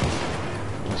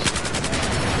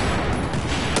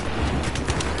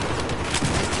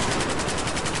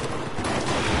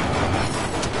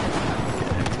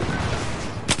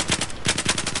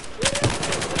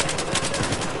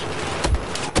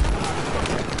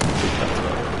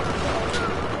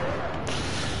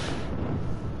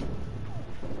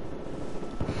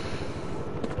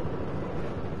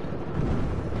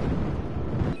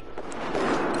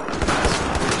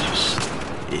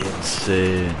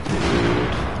 Insane,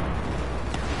 dude.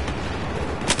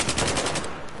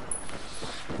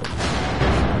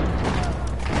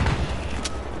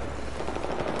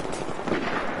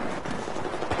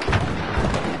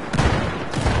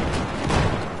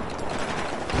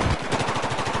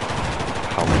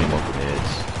 How many more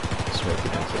grenades? Smoke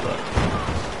grenades like that.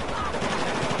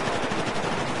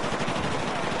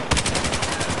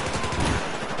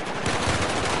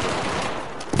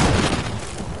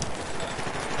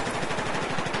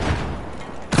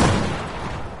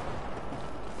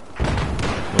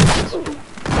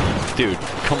 Dude,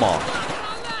 come on.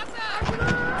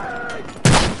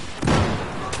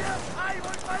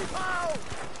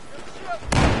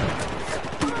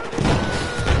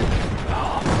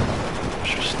 Oh, I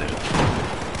should have stayed at the front.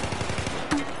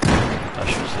 I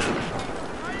should have stayed at the front.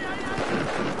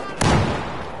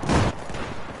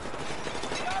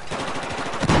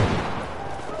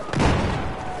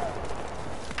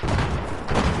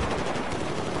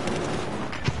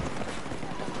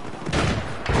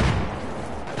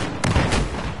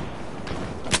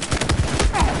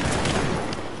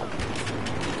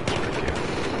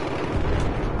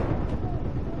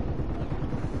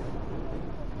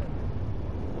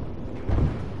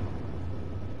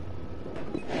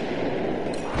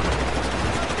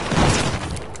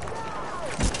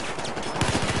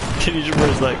 Can you just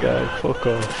press that guy? Fuck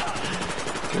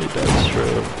off. He died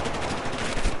straight up.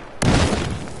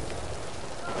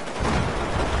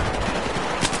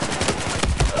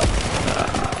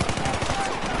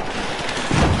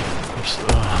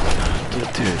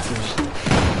 Dude,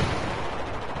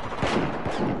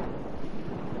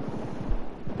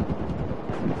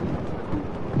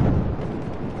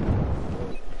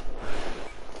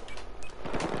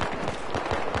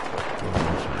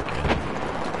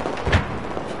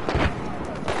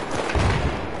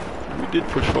 we did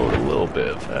push forward a little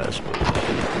bit fast, but I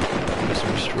guess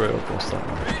we're straight up lost that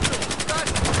one.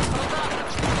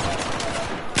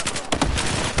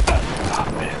 Ah,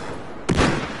 man.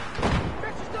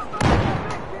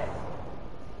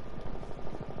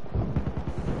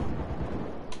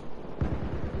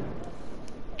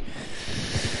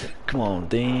 Come on,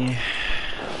 Dean.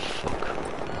 Fuck.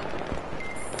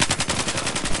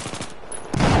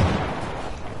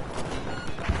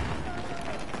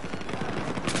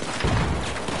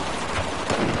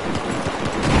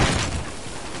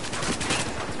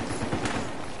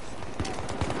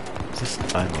 Is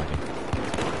this? I'm lagging.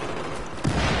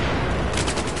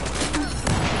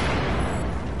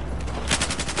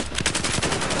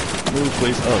 Move,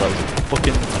 please. Oh, that was a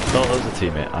fucking. I thought that was a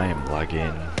teammate. I am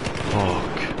lagging. Fuck.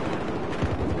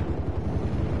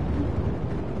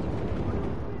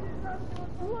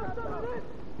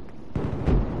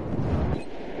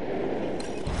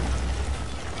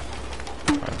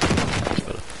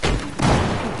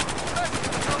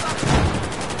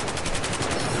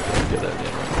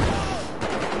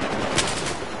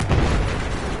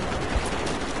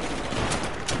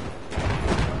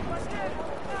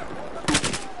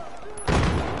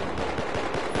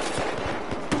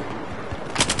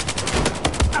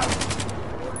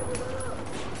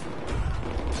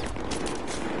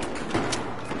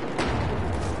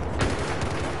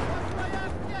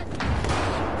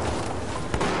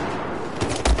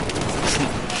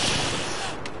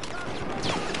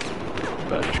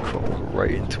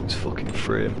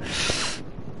 frame.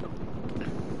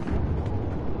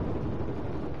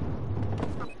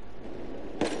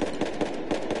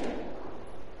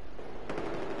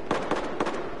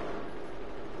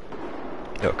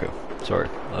 Okay, sorry,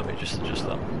 let me just adjust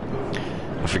that.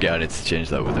 I forget I need to change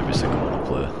that with every single one I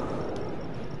play.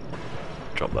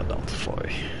 Drop that down to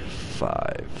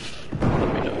 45.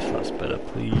 Let me know if that's better,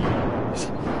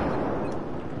 please.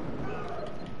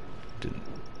 Didn't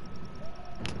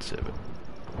save it.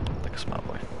 Like a smart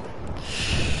boy.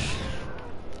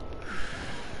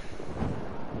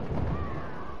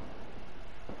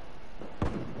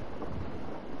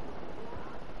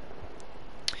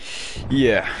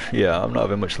 Yeah, I'm not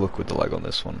having much luck with the lag on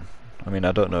this one. I mean,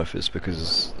 I don't know if it's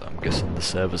because I'm guessing the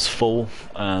server's full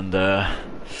and there's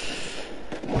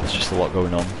just a lot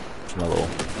going on for my little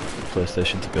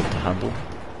PlayStation to be able to handle,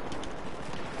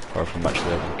 or if I'm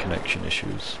actually having connection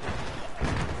issues.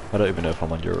 I don't even know if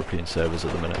I'm on European servers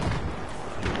at the minute.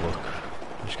 I didn't look.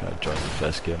 I just kind of joined the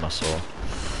first game I saw.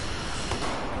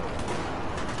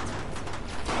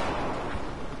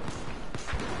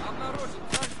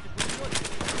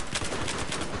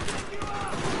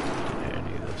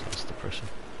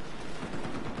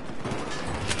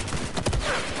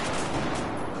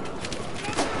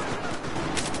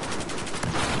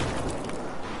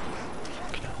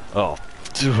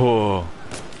 Oh,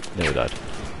 nearly died.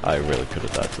 I really could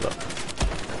have died to that.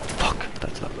 Fuck,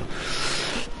 died to that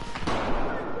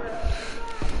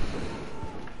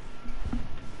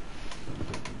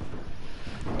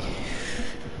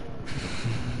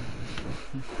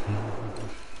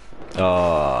though.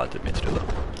 Oh, I didn't mean to do that.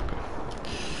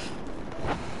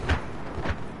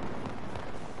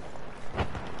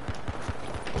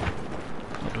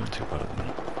 Not doing too bad at the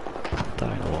minute.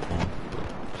 Dying a lot more.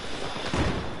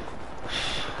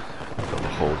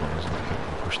 Hold on, isn't it? I can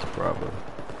push the Bravo.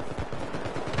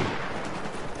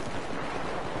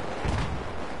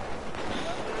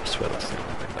 I swear that's the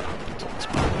only thing that happens on this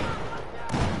map.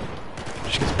 It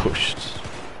just gets pushed.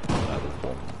 Either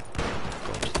one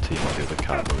goes to the team or the other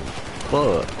can't move.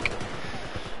 Fuck!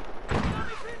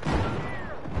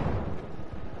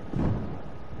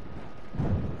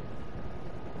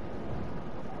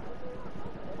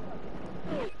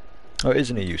 Oh, it is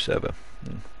an EU server.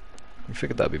 I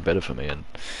figured that'd be better for me,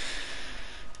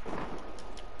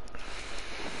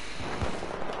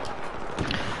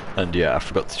 and yeah, I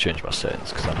forgot to change my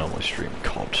settings because I normally stream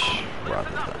COD rather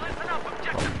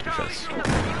than defense.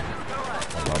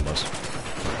 Almost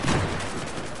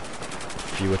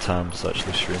fewer times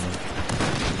actually streaming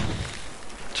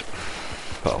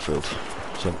Battlefield,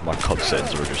 so my COD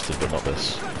settings are adjusted, but not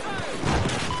this.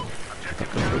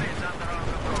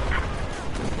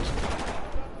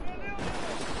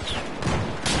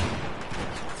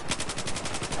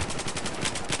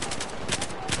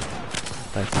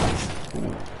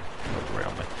 Ooh, right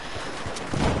on me.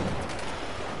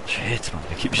 Shit, man,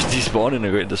 they keep just despawning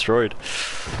and getting destroyed.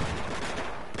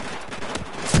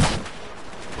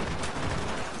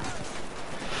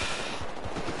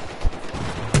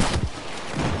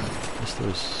 Yes, there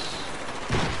is.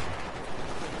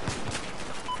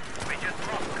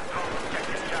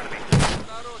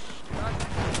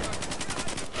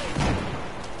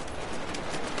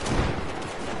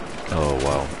 Oh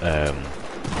wow,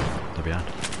 they're behind.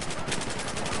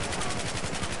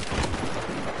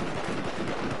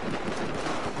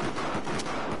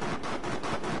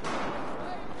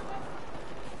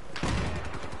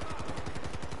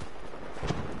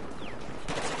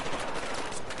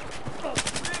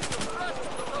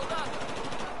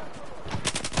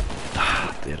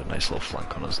 They had a nice little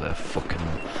flank on us there. Fucking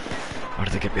hell. Why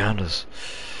did they get behind us?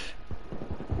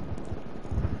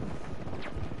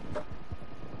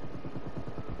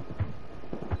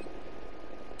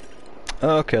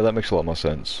 Okay, that makes a lot more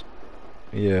sense.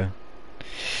 Yeah.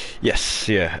 Yes,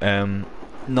 yeah.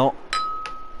 Not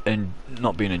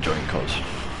been enjoying COD,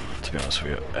 to be honest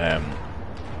with you. Been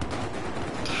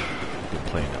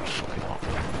playing that fucking lot.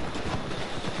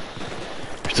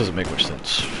 Which doesn't make much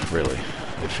sense, really.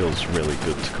 It feels really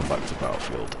good to come back to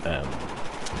Battlefield.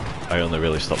 I only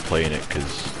really stopped playing it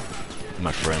because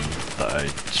my friend that I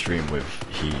stream with,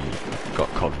 he got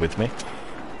COD with me.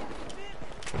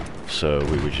 So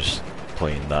we were just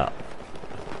playing that,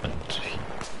 and he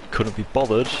couldn't be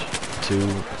bothered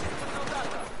to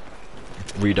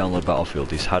re-download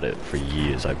Battlefield. He's had it for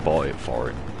years. I bought it for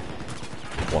him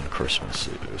one Christmas.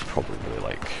 It was probably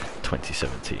like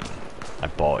 2017. I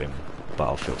bought him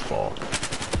Battlefield 4,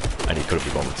 and he couldn't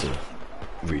be bothered to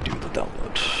redo the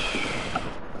download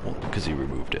because he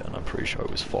removed it, and I'm pretty sure it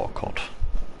was for COD.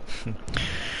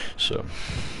 So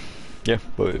yeah,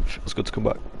 but it feels good to come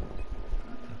back.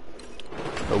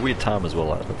 A weird time as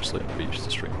well, I obviously never used to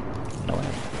stream. No, I am.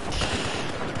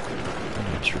 I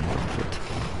need to stream more Battlefield.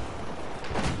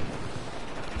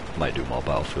 Might do more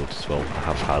Battlefield as well. I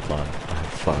have Hardline, I have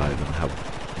 5, and I have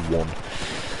 1.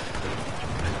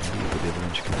 But the other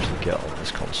ones you can actually get on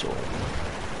this console.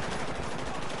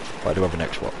 But I do have an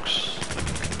Xbox.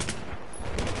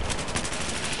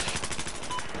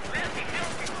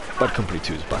 Bad Company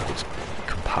 2 is backwards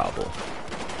compatible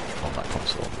on that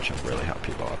console, which I'm really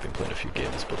happy about. I've been playing a few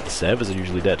games, but the servers are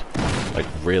usually dead. Like,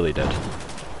 really dead.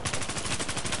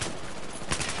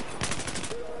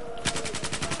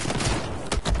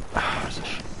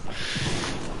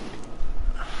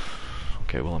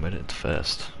 Okay, well I made it into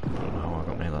first. I don't know how I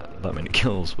got that many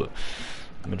kills, but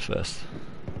I'm in first.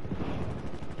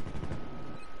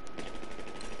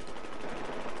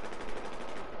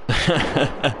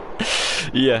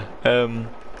 Yeah,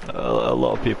 a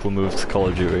lot of people moved to Call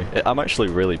of Duty. I'm actually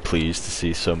really pleased to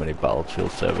see so many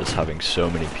Battlefield servers having so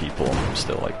many people on them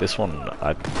still. Like this one,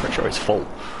 I'm pretty sure it's full.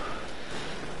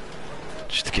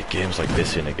 Just to get games like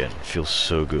this in again, it feels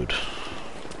so good.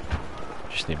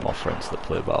 Just need more friends that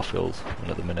play Battlefield,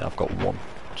 and at the minute I've got 1,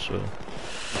 so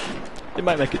it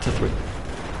might make it to 3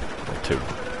 or 2.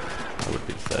 I would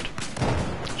be the 3rd.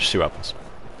 Just see what happens.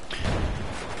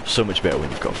 So much better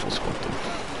when you've got a full squad though.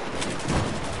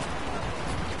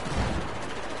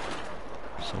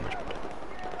 So much better.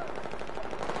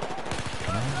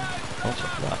 Can I also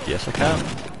that? Yes I can.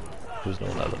 There's no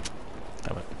leather.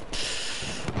 Damn it.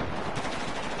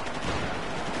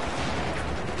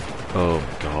 Oh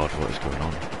my god, what is going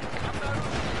on?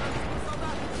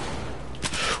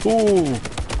 Ooh!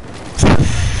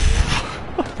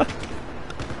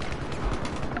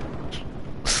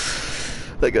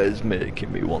 That guy's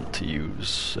making me want to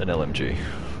use an LMG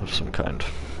of some kind.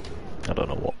 I don't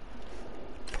know what.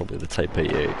 Probably the Type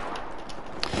 88. My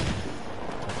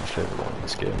favourite one in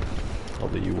this game. Or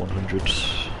the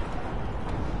U100.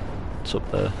 It's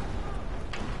up there.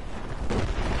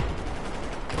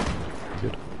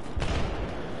 Good.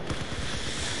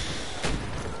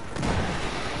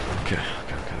 Okay.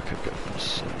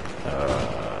 So, I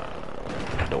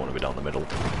don't want to be down the middle.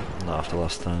 Not after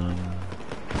last time.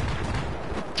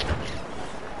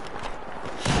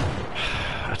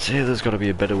 I'd say there's got to be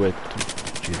a better way to...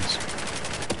 Jesus.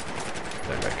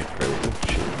 I reckon. Oh,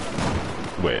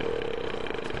 shit. Wait.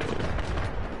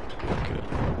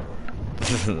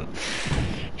 Okay.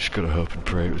 Just gotta hope and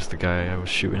pray it was the guy I was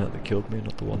shooting at that killed me,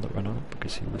 not the one that ran out,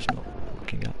 because he was not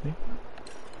looking at me.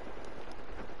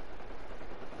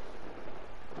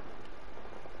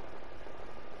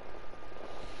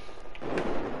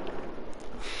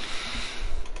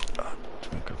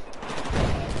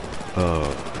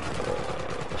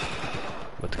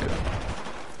 Where to go?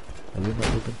 Are they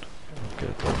not open?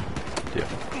 Okay, yeah.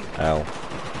 Ow.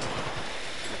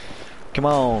 Come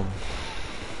on!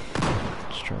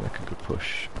 Just try and make a good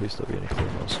push. Please don't be any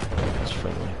females. That's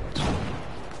friendly. That's fine.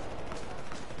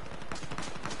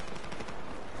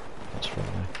 That's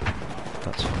friendly.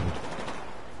 That's fine.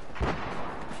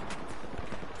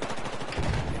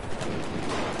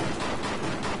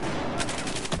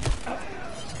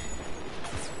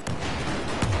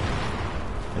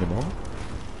 Any more?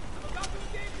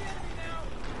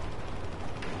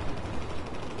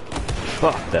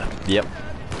 Oh, there. Yep.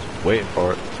 Waiting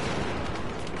for it.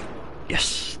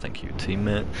 Yes, thank you,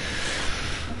 teammate.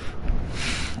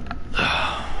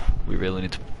 We really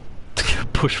need to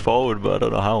push forward, but I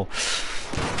don't know how.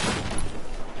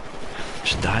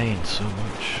 Just dying so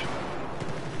much.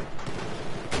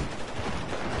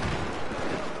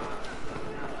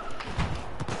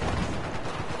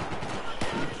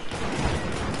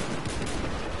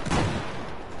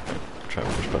 Try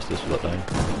and push past this without dying.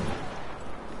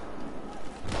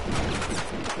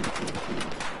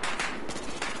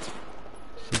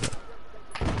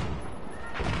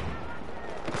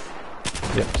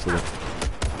 Yep, still there.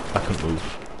 I couldn't move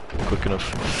quick enough.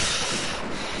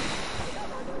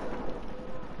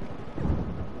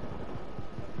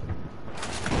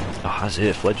 Oh, as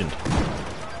if, legend.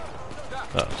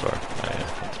 Oh, sorry. Yeah,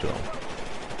 let's do that one.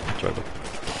 Sorry, bud.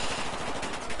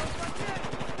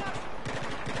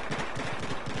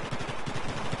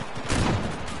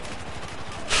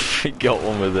 He got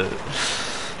one with it.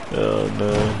 Oh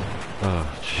no. Oh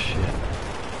shit.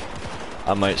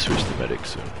 I might switch to medic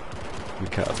soon. We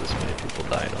can't have this many people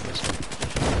dying on this one.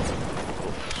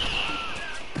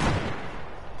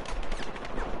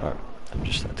 Alright, I'm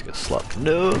just starting to get slapped.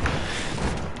 No!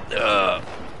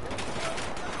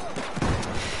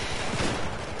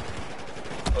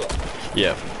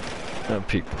 Yeah, I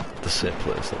picked the same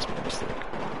place, that's my mistake.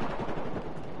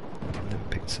 I never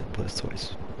picked the same place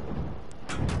twice.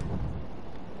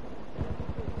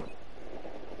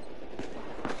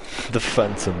 The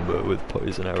Phantom with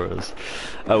poison arrows.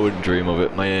 I wouldn't dream of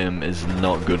it. My aim is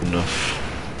not good enough.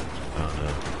 Oh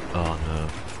no. Oh no.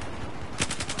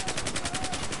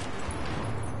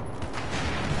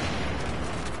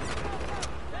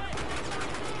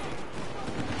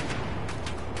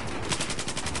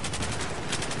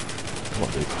 Come on,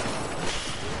 dude.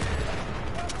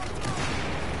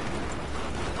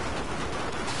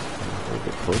 A little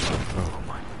bit closer. Oh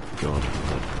my god.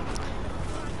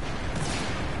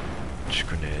 Just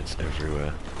grenades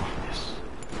everywhere. Oh, yes.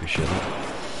 Appreciate that.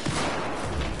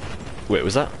 Wait,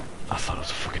 was that? I thought it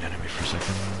was a fucking enemy for a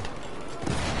second.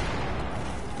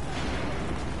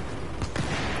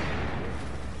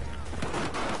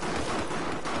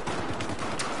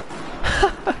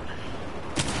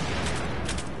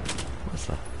 What's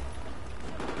that?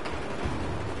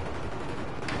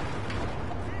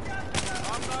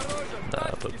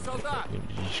 Nah, but you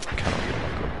just cannot get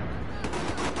back up.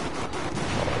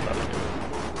 Not like that anyway.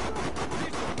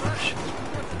 Oh shit.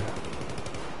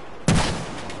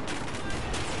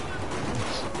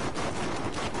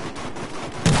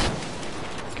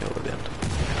 Go at the end.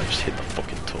 I just hit the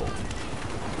fucking tool.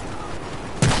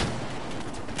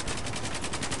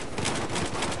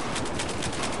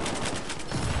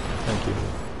 Thank you.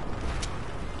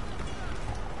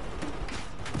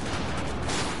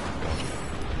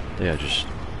 God. Yeah, just...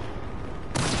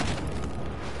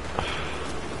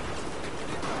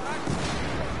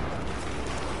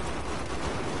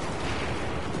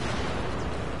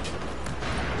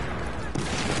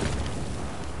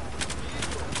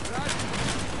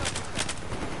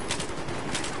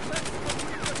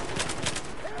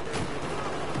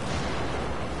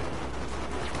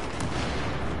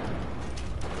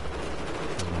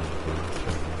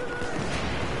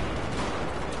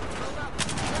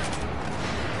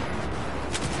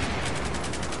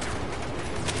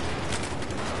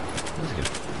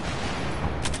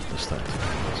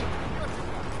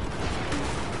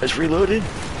 It's reloading?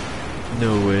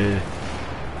 No way.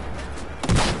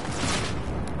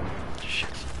 Shit.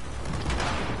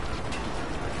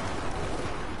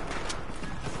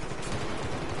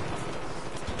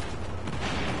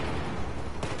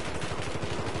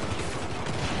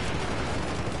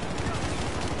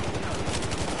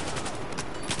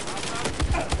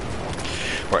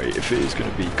 Right, if it is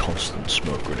going to be constant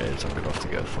smoke grenades, I'm going to have to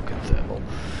get a fucking thermal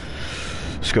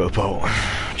scope out.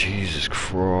 Jesus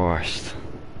Christ.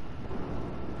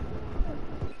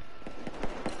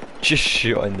 Just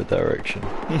shot in the direction.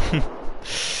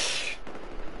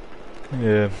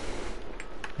 Yeah.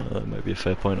 That might be a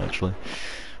fair point actually.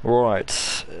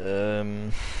 Right. I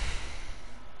mean,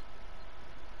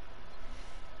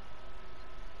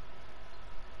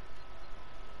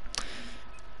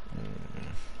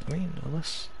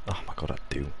 unless... Oh my god, I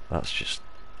do. That's just...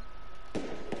 I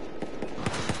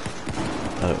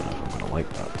don't know if I'm gonna like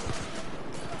that.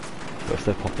 But if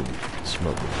they're popping fucking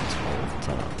smoke grenades all the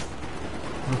time...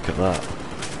 Look at that.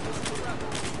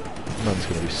 Man's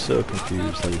gonna be so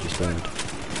confused that he just died.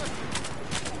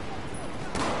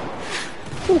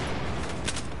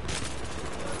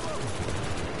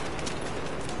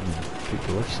 Peek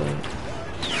the left side.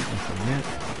 Nothing yet.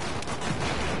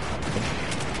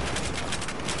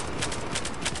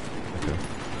 Okay.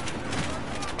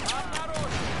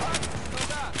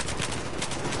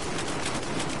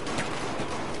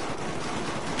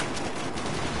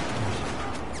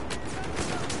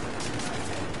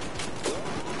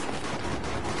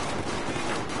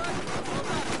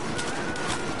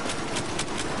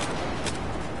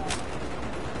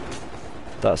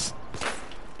 That's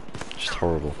just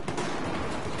horrible.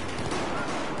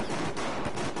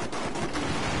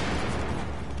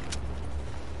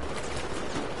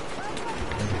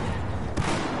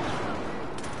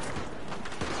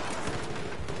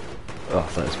 Oh,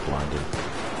 that is blinding.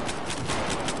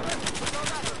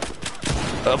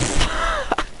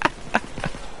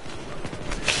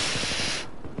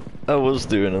 I was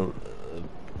doing a...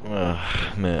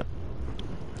 mate.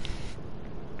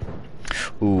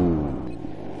 Ooh.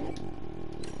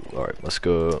 Alright, let's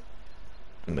go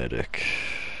medic.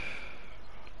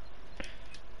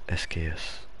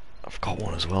 SKS. I've got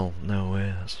one as well. No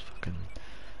way, that's fucking...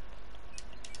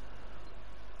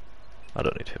 I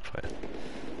don't need hip fire.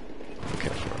 Okay,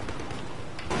 for it.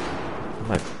 I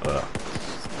might...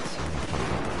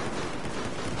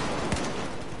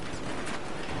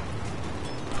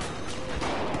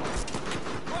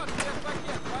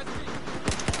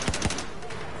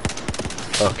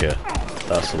 Okay,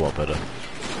 that's a lot better.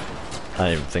 I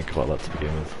didn't even think about that to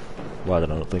begin with. Why did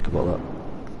I not think about that?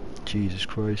 Jesus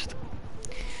Christ.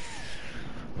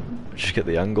 Just get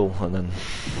the angle and then...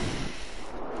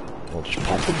 I'll just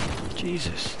pop them.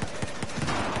 Jesus.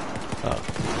 Oh.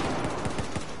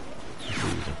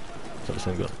 Is that the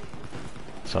same gun?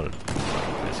 Sounded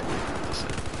basically the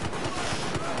same.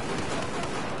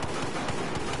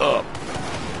 Oh!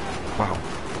 Wow.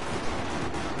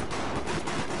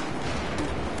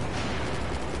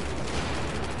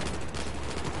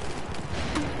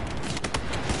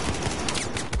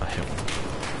 I hit one.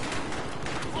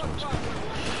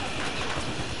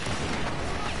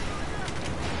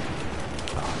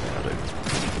 Oh man, I don't.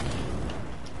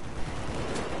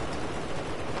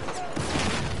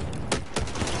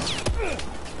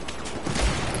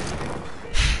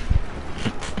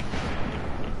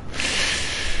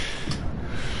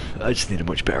 I just need a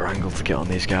much better angle to get on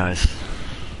these guys.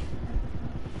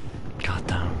 God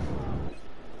damn.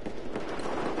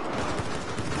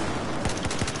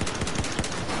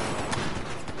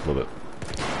 Love it.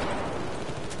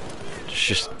 It's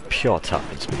just pure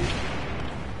tapping speed.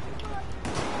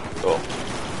 Oh.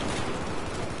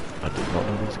 I did not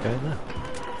know there was a guy in there.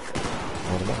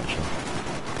 What about actually?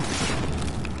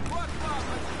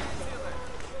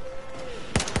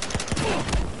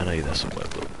 I know you're there somewhere,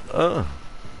 but...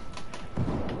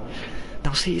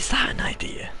 Now see, is that an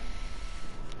idea?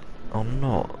 I'm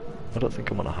not. I don't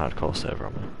think I'm on a hardcore server,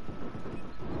 am I?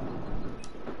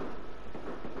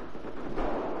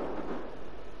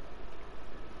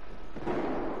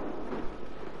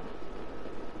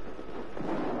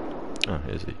 Oh,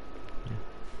 is he? Yeah.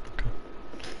 Okay.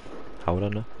 How would I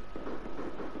know?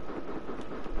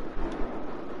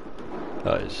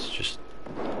 Oh, it's just...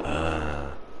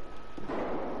 Oh,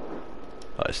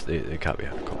 it can't be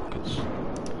hardcore, because...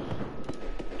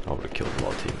 I would have killed a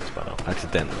lot of teammates by now.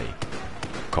 Accidentally,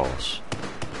 of course.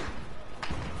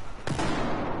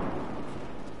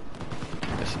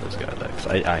 This guy there, because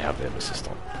I have the assist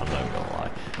on, I'm not even gonna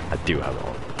lie. I do have it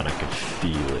on, and I can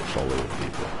feel it following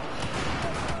people.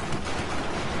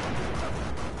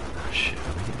 Oh shit,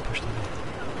 are we getting pushed on?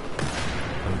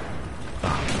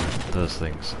 Those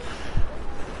things.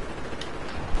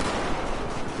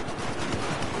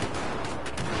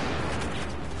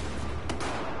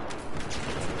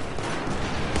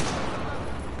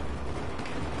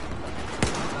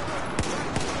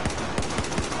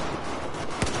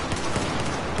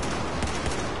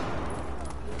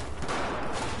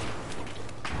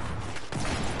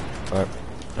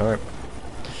 Alright.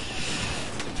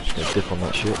 Just gonna dip on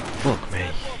that shit. Fuck me.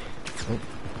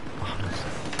 Oh, nice.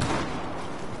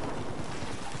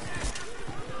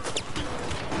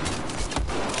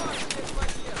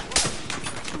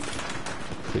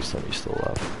 Please tell me you're still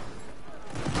alive.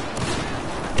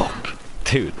 Fuck.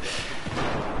 Dude.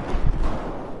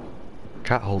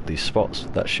 Can't hold these spots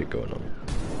with that shit going on.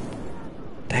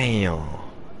 Damn.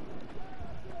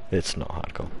 It's not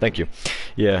hardcore. Thank you.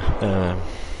 Yeah,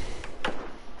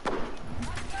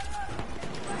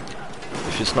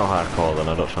 if it's not hardcore, then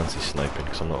I don't fancy sniping,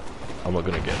 because I'm not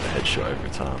gonna get the headshot every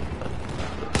time, and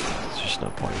it's just no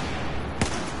point.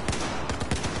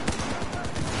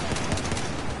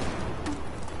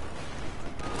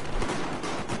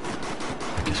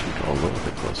 I guess we got a little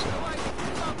bit closer.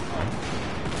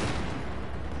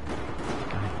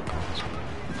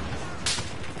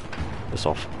 It's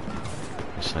off.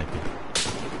 I'm sniping.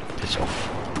 It's off.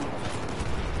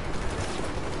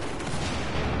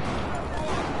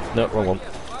 No, wrong one.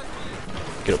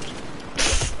 Get up.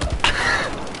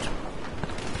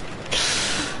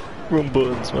 Wrong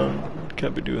buttons, man.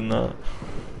 Can't be doing that.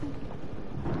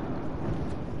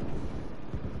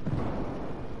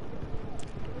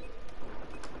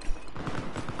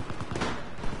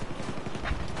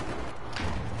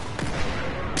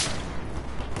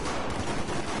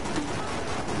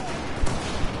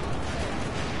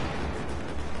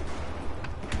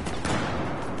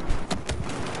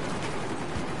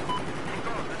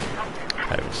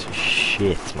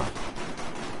 Shit, man.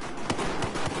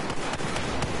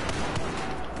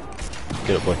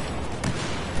 Get up, boy.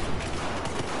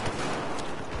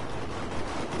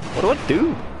 What do I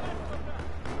do?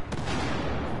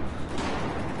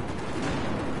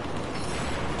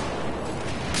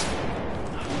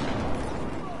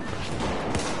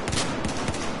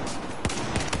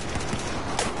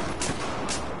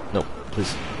 No,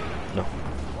 please. No.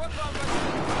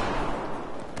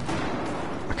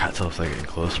 I can't tell if they're getting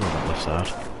closer on that left side.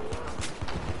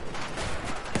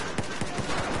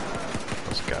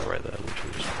 There's a guy right there,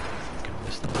 literally just fucking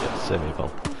missed that. Yeah, save me,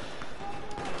 pal.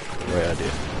 Great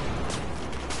idea.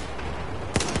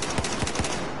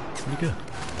 Where'd you go?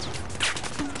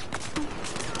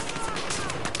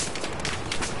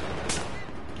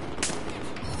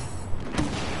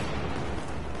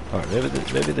 Alright,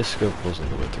 maybe this scope wasn't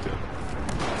the way to go.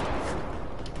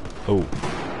 Oh.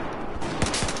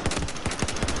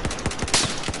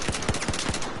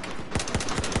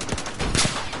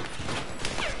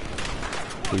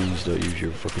 Please don't use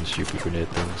your fucking stupid grenade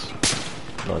things.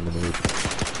 Not in the mood.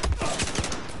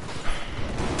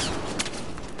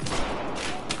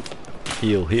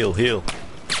 Heal, heal, heal.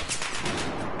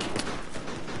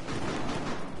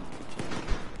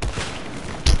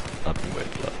 I've been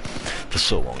waiting for that for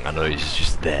so long. I know he's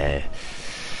just there.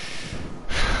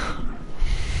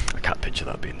 I can't picture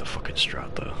that being the fucking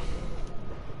strat though.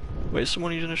 Wait, is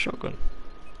someone using a shotgun?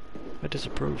 I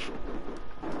disapprove.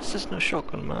 This is no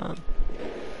shotgun, man.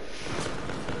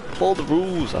 Follow the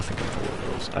rules. I think I'm following the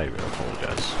rules. I really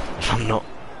apologise if I'm not.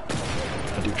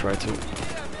 I do try to.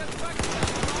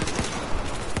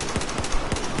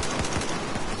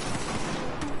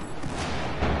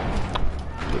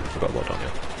 Completely forgot about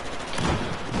Daniel.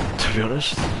 To be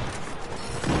honest.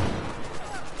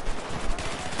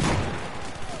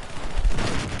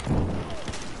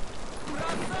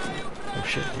 Oh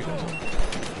shit, you guys on?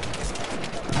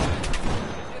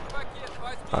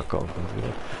 I got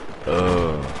him.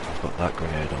 Oh, I've got that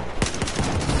grenade on.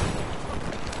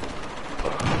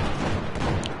 Oh,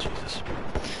 Jesus.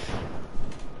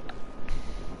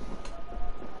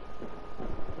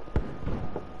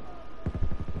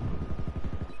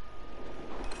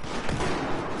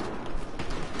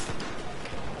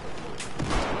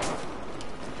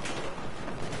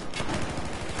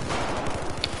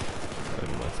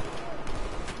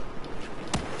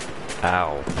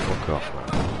 Ow, fuck off, man.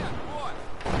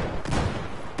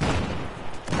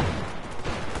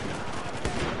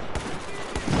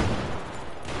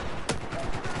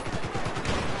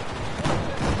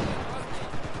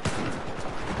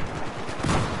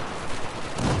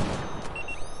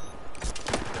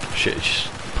 Shit, it just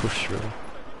pushed through.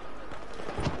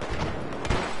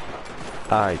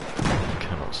 I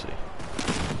cannot see.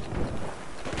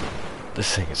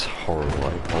 This thing is horrible.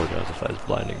 I apologize if that is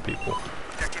blinding people.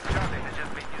 Objective Charlie has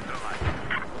just been neutralized.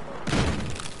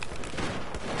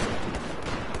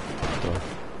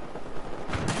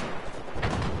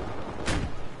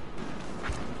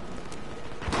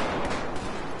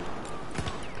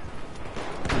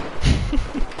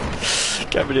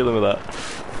 Can't be dealing with that.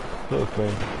 Look,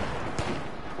 man.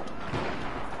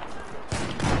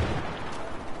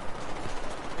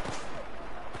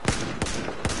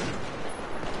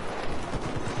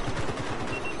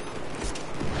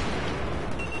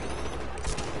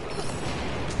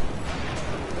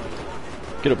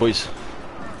 Get up, boys.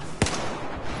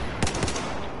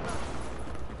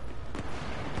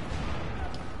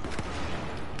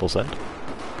 Full send.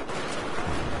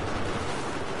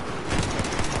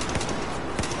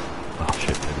 Oh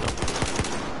shit, maybe not.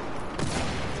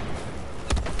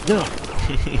 No!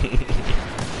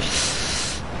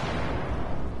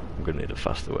 I'm gonna need a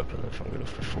faster weapon if I'm gonna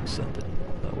full send in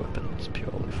that weapon. It's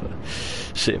purely for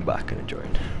sitting back and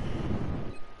enjoying.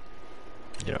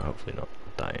 You know, hopefully not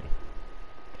dying.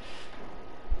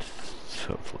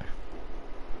 Hopefully.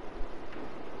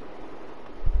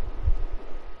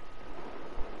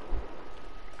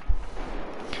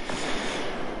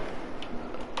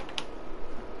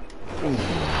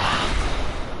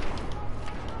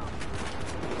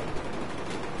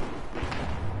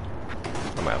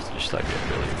 I might have to just start getting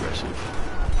really aggressive.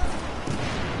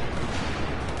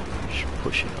 Just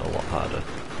pushing a lot harder.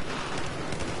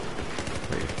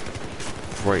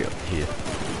 Right up here.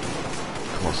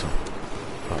 Come on, son.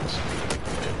 Pass.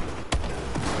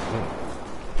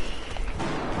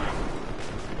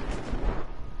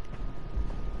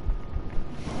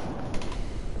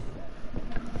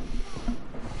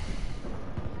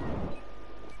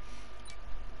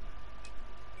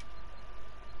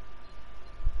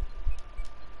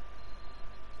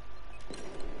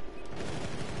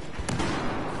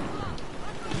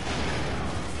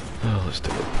 Oh, let's do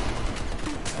it.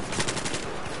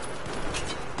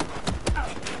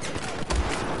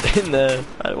 In there.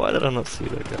 Why did I not see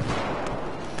that guy?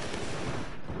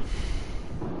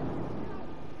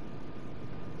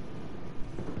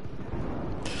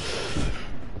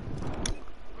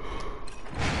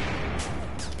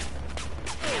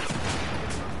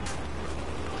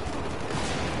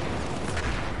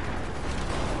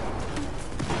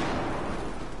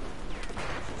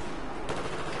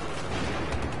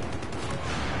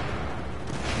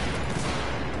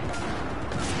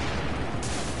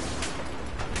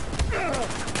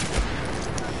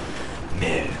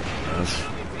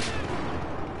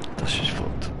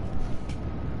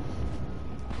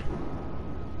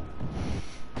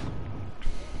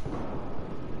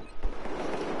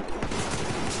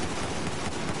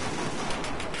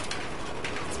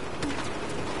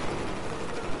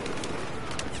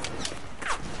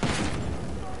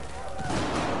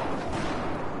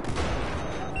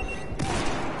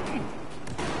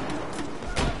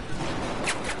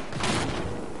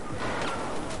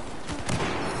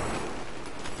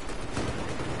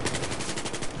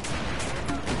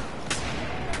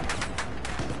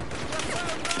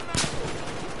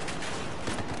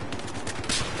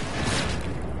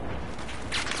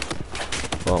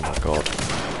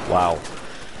 Wow.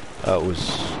 That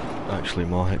was actually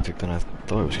more hectic than I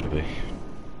thought it was going to be.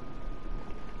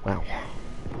 Wow.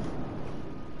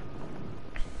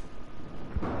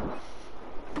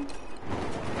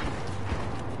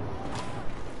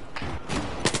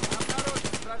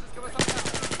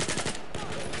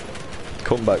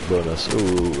 Comeback bonus.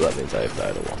 Ooh, that means I have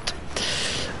died a lot.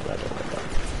 I don't like that.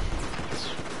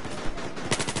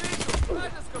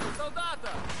 Вражеского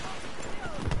солдата!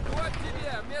 Вот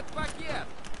тебе медпакет!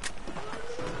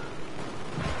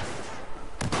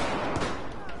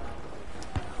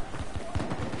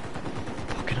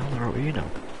 Fucking hell, they're out here now.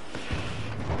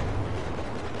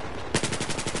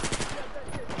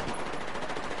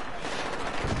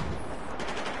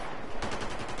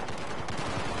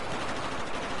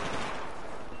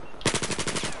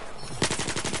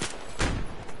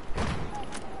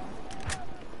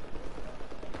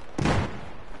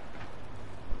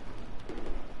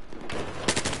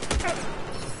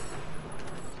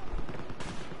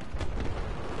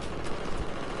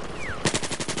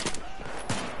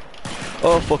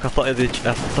 Oh fuck, I thought I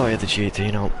had the GAT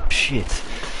now. Shit.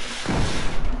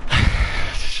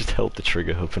 Just held the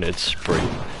trigger hoping it'd spray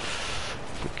him.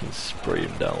 Fucking spray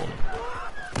him down.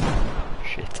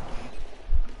 Shit.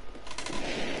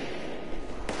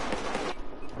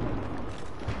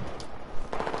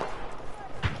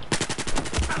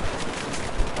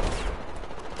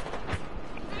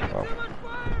 Wow.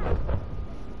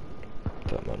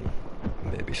 That man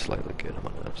may be slightly good on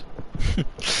my nerves.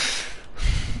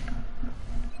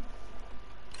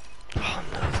 Oh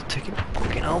no, they're taking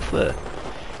fucking Alpha.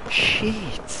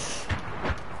 Shit.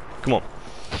 Come on.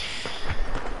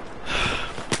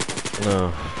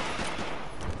 No.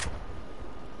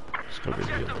 It's gonna be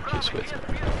the unluckiest way to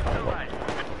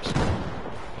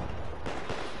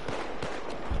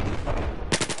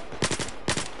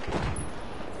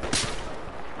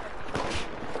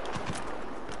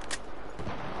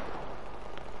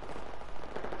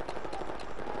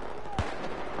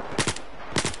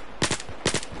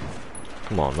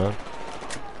Come on, man.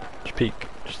 Just peek.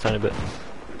 Just a tiny bit.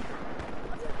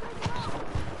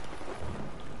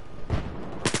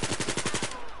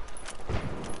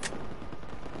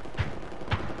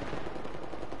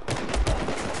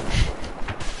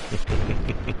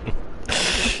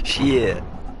 Shit.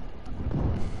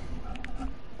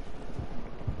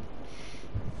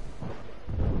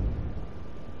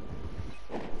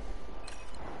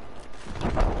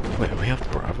 Wait, we have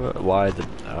Bravo? Why did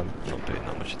I'm not paying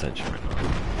that much attention right now.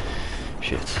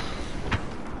 Shit.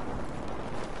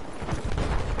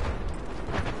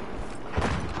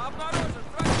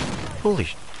 Holy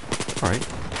sh... Alright.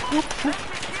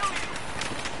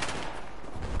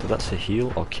 Did that say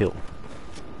heal or kill?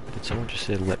 Did someone just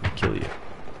say let me kill you?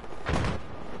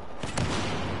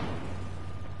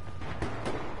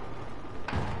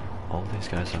 All these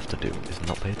guys have to do is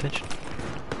not pay attention.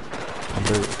 And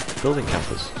they're building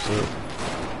campers, so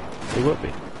they won't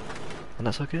be. And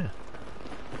that's okay.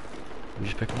 We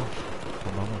just pick them off.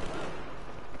 One by one.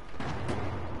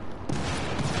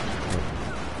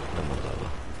 No more of that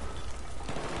though.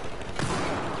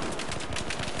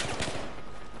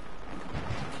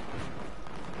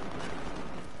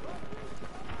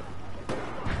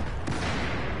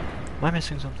 Am I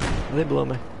missing something? Are they below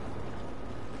me?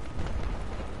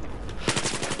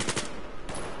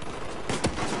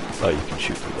 Oh, you can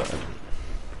shoot through that.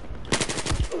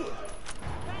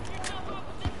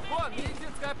 Вон,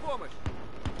 медицинская помощь!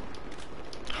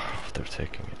 They're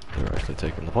taking it. They're actually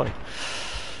taking the point.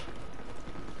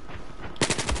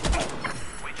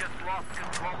 We just lost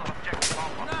control of objective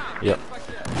Alpha. На, Yep.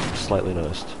 медпакет! Slightly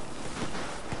noticed.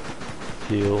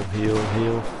 Heal, heal,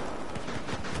 heal.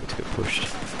 Need to get pushed.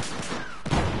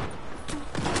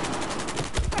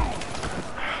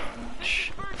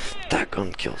 Shit. That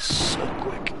gun kills so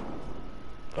quick.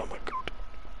 Oh my god.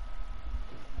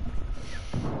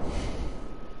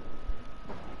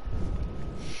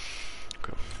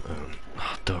 Okay.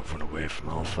 Don't run away from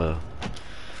Alpha.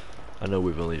 I know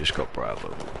we've only just got Bravo,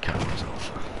 but we can't lose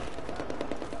Alpha.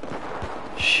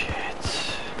 Shit.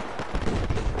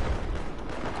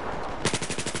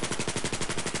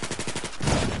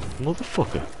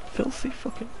 Motherfucker. Filthy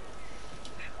fucking.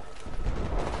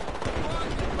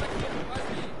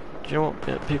 Do you know what?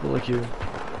 Yeah, people like you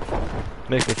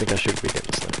make me think I should be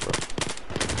getting sniped, bro.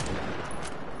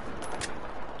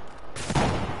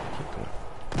 Keep going.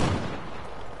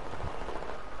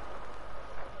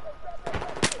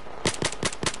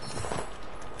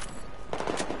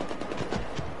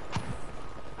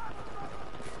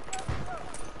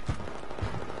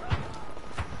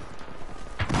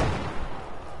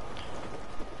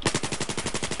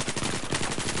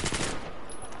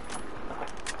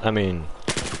 I mean...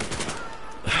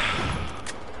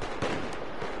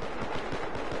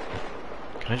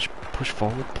 Can I just push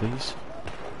forward, please?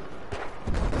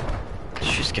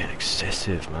 It's just getting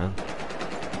excessive, man.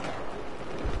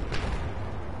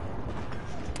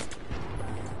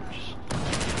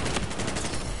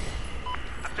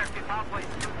 Objective halfway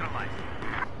neutralized.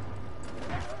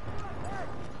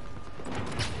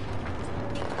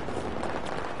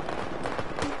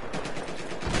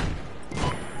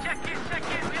 Check in,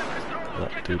 we have control of That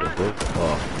objective dude Alpha. above.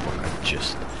 Oh, fuck,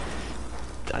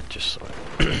 I just saw it.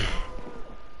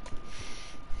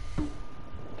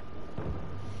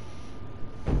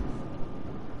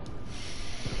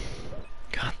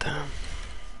 God damn.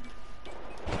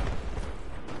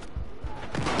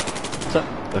 What's that?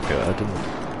 Okay, I didn't.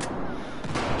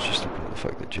 I was just looking at the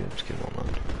fact that James came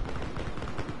online.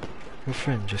 Your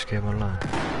friend just came online.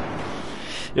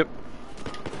 Yep.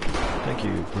 Thank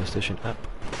you, PlayStation app.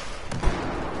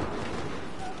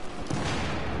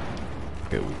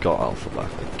 Okay, we got Alpha back,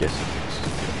 I'm guessing it's...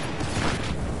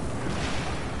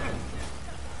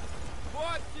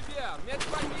 Вот тебе,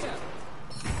 медпакет!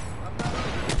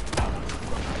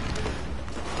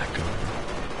 That gun.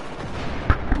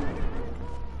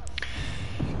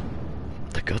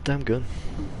 The goddamn gun.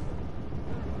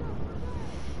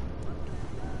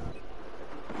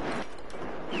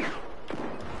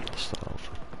 It's the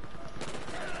Alpha.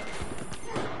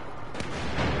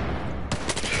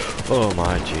 Oh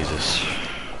my Jesus.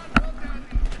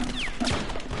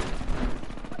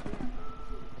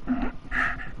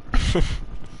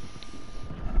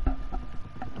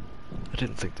 I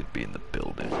didn't think they'd be in the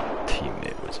building.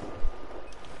 Teammate was.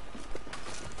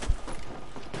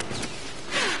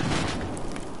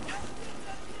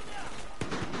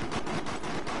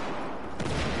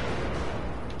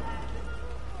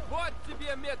 Вот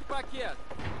тебе медпакет!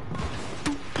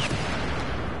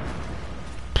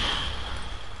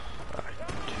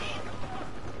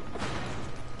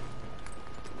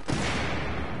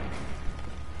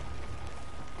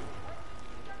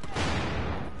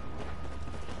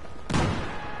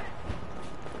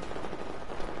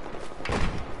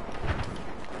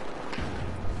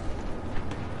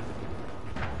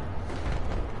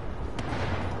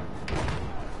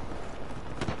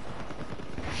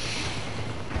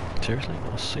 Seriously,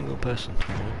 not a single person.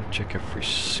 I don't even check every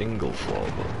single floor,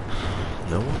 but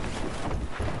no one.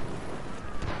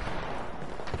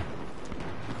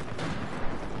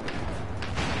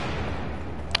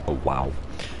 Oh wow.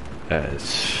 I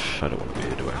don't want to be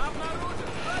here, do I?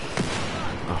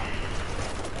 Oh.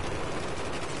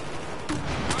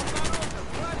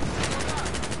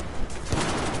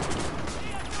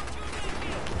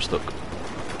 I'm stuck.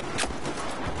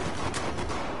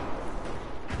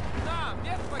 Да,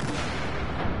 медпакет!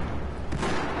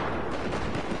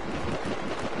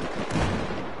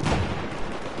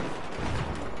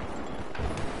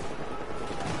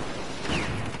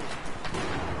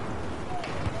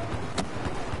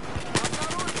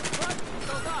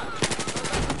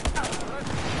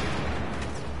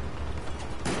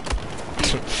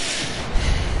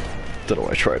 Don't know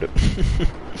why I tried it.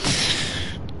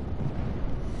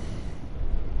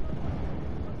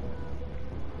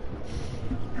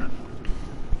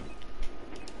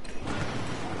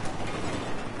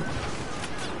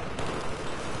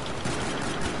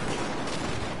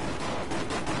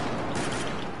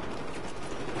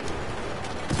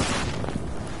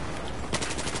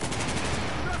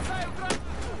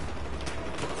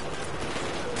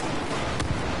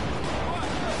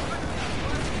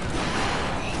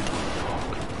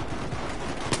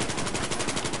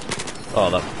 Oh,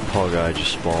 that poor guy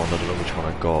just spawned. I don't know which one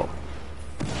I got.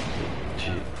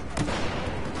 Gee.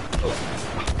 Oh.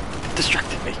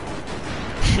 Distracted me.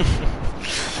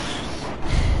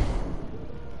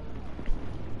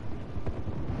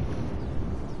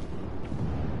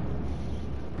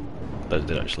 That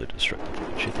did actually distract me.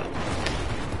 Shit that.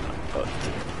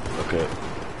 Okay,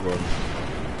 run.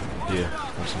 Here,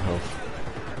 have some health.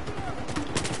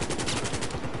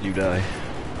 You die.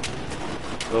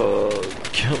 Oh,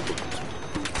 kill them.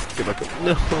 Get back up.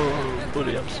 No,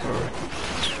 buddy, I'm sorry.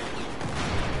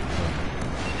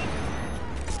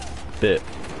 Bit.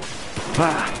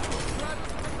 Ah!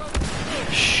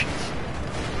 Shit.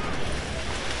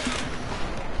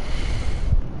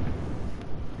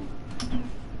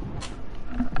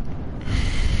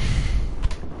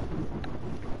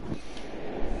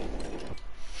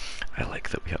 I like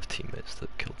that we have teammates that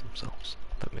kill themselves.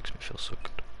 That makes me feel so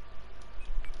good.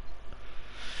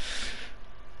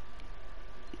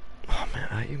 Oh man,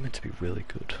 aren't you meant to be really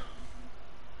good?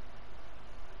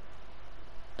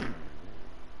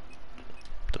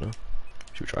 Dunno.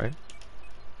 Should we try it?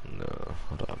 No,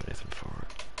 I don't have anything for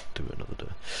it. Do it another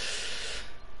day.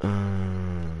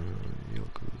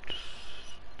 Yogurt.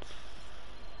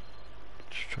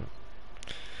 Just try.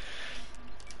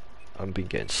 I've been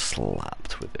getting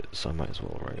slapped with it, so I might as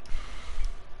well, right?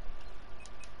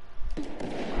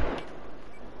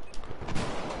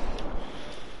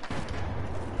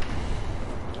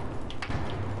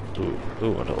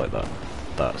 Ooh, I don't like that.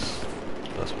 That's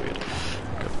weird.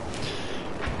 Okay.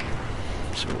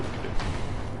 So what we can do.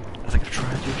 I think I've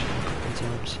tried using it a couple of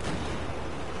times.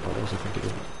 But I also think it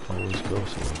doesn't always go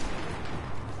so well.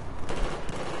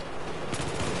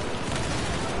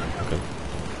 Okay.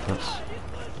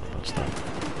 That's that.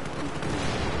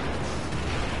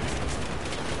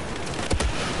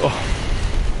 Oh!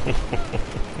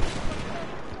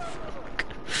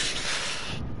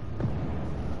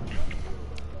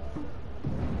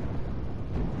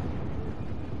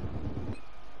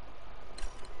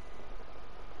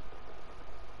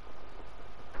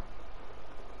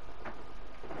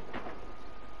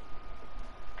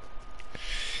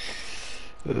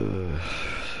 Uh,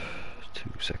 2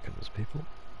 seconds, people.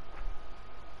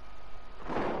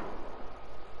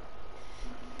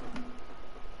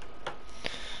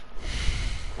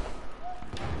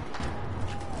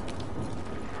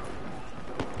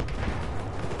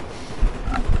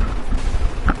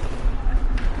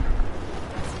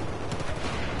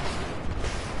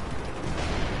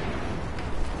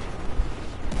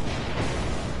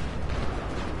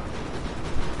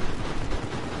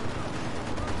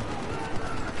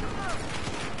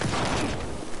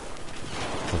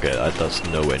 Okay, that's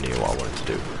nowhere near what I wanted to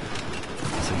do.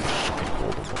 That's a fucking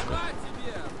horrible fucker.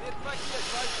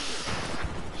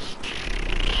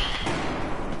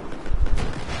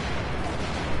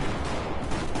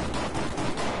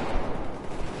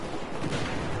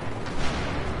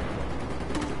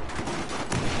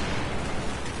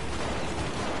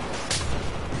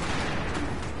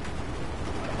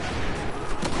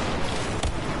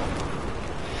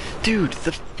 Dude,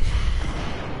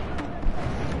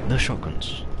 no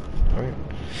shotguns. Alright.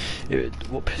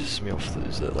 What pisses me off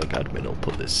is that like admin will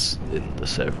put this in the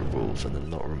server rules and then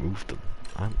not remove them.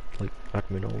 I'm like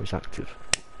admin always active.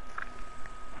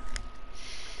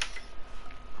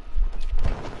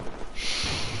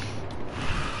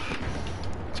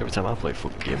 So every time I play a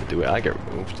fucking game and do it, I get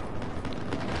removed.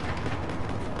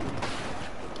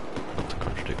 Not to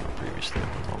contradict my previous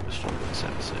statement, I'm always fun with the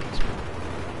server settings,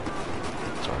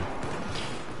 but sorry.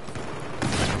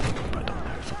 I don't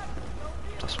know if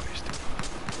that's wasted.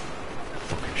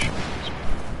 Fucking shit.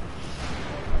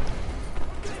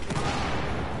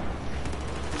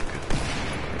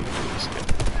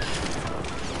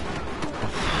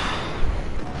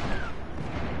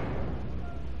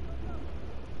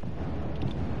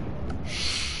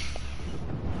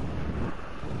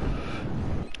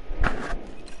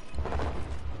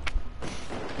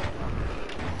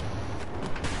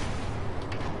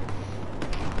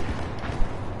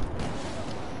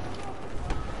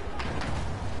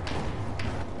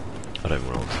 I don't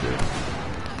know what to do.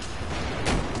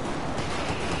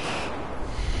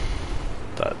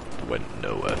 That went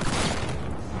nowhere.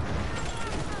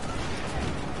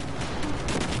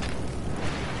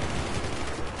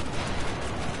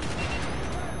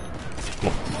 Come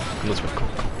on, come this way, come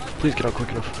on. Please get out quick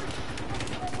enough.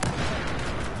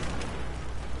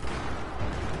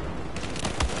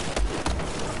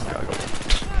 Okay, I got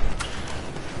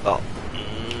one. Oh.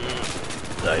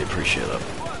 I appreciate that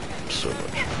so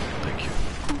much. Thank you.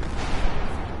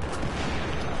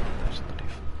 There's the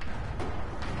leaf.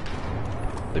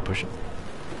 They push it.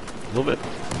 A little bit.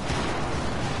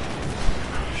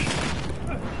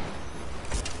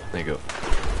 There you go.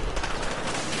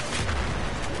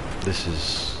 This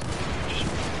is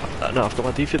just... no, I've got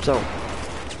my defibs out.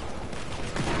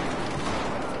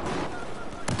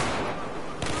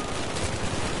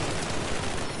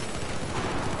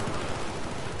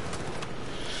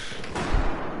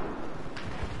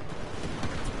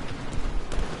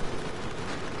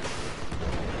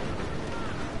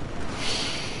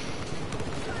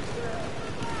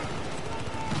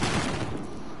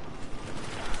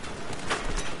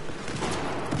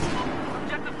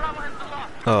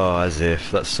 Oh, as if.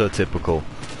 That's so typical.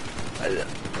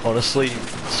 Honestly,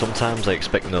 sometimes I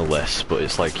expect no less, but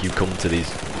it's like you come to these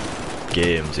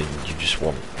games and you just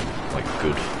want, like,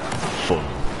 good, fun,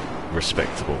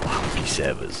 respectable, happy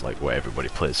servers, like, where everybody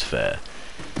plays fair.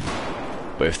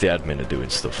 But if the admin are doing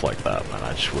stuff like that, man,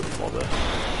 I just wouldn't bother.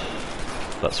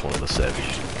 That's one of the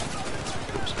servers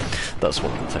that's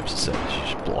one of the types of servers you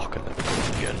just block and never go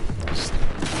again.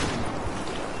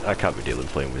 I can't be dealing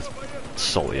playing with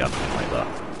solid admin like that.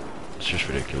 It's just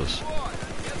ridiculous.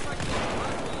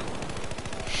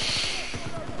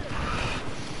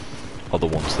 are the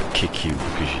ones that kick you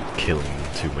because you're killing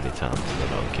them too many times and they're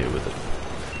not okay with it.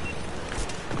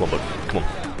 Come on, bud. Come on.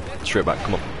 Straight back.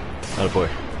 Come on. Attaboy.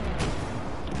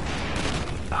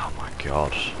 Oh my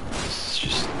god. It's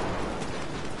just...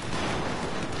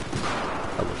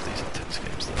 I love these intense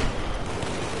games though.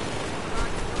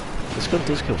 This gun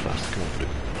does kill fast. Come on, dude.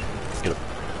 Get up.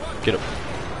 Get up.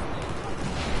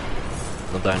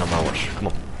 Not dying on my watch. Come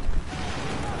on.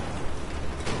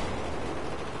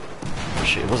 Oh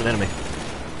shit, it was an enemy.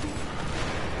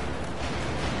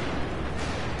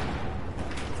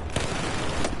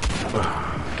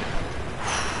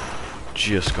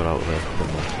 Just got out of there.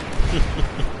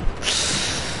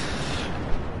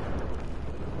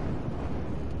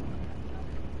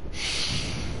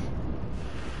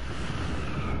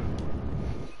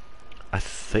 I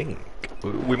think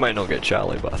we might not get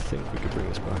Charlie, but I think we could bring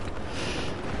this back.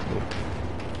 Oh,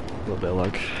 a little bit of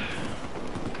lag.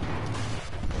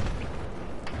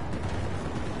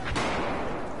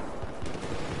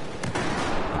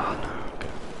 Oh no, okay.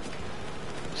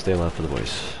 Stay alive for the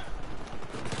boys.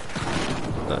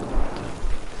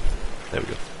 There we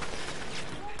go.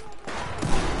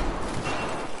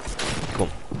 Come on.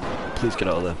 Please get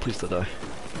out of there. Please don't die.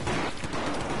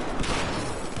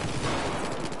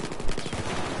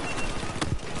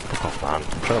 Fuck off, man.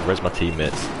 I'm trying to res my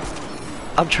teammates.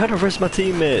 I'm trying to res my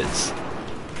teammates!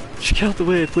 Just get out the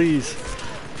way, please.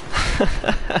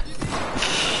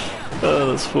 Oh,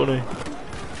 that's funny.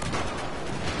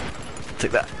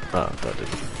 Take that. Oh, that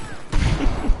didn't.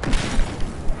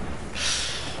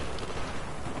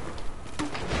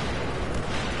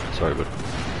 Sorry, bud.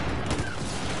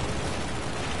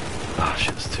 Ah,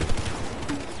 shit, there's two.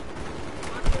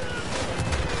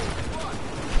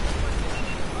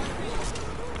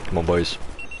 Come on, boys.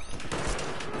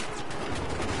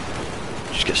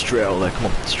 Just get straight out of there, come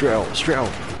on. Straight out, straight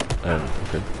out.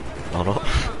 Okay. Or not.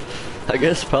 I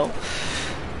guess, pal.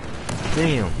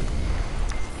 Damn.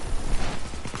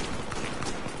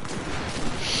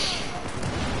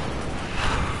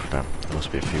 Damn, there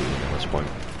must be a few of them at this point.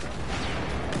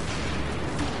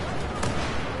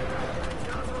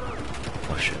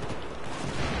 Oh shit.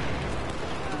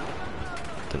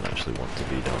 Didn't actually want to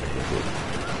be down here, but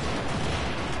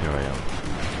here I am.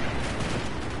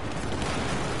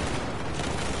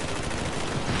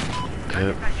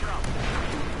 Okay.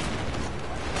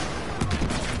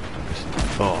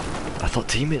 Oh, I thought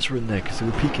teammates were in there because they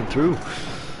were peeking through.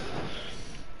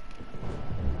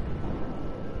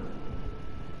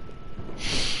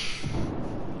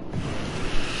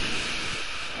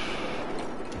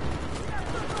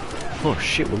 Oh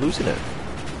shit, we're losing it.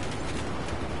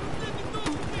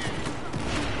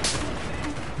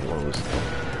 We're losing it.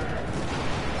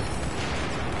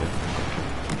 Okay.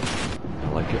 I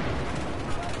like it.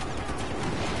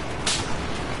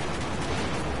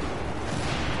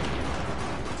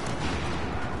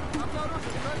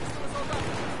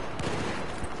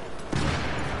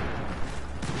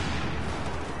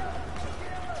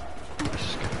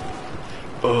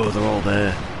 Oh, they're all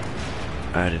there.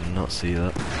 I did not see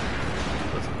that.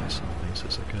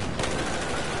 It's okay.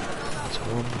 That's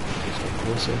one. He's one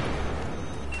closer.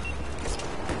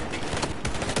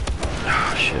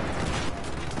 Ah, shit.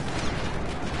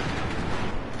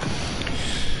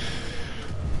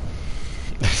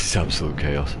 This is absolute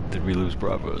chaos. Did we lose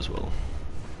Bravo as well?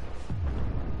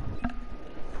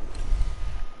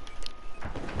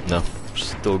 No,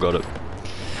 still got it.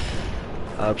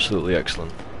 Absolutely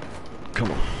excellent.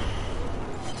 Come on.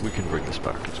 We can bring this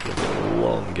back. It's going to be a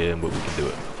long game, but we can do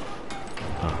it.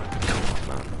 Oh, come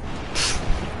on, man.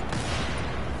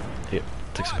 Here,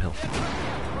 take some health.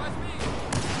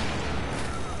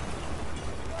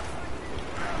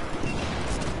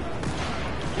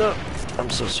 No, I'm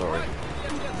so sorry.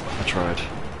 I tried.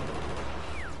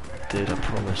 I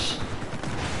promise.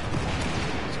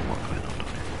 There's a lot going on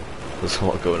here. There's a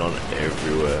lot going on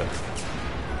everywhere.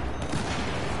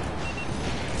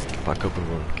 Get back up and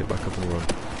run. Get back up and run.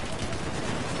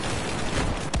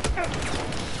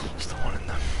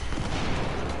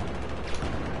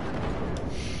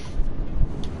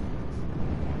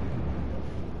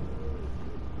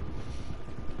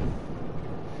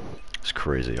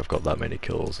 Crazy, I've got that many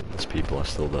kills and there's people I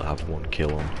still don't have one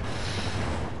kill on.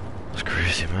 It's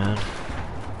crazy, man.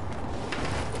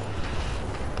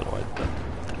 Don't know why I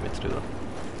didn't mean to do that.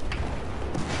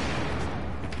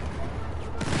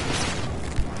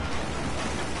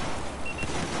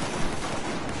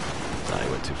 Nah, he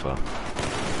went too far.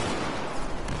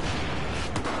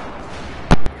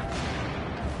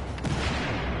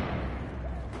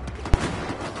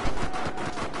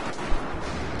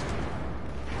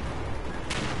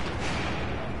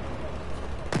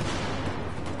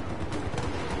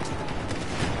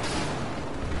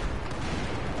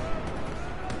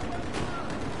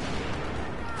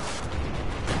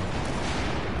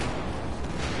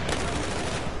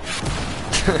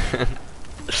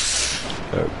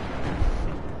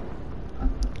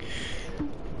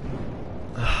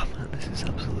 Ah man, this is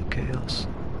absolute chaos.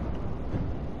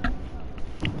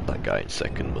 That guy in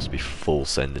second must be full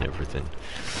sending everything.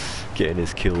 Getting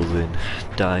his kills in,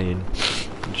 dying,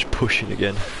 and just pushing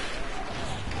again.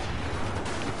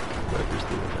 Whoever's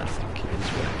doing that, I think it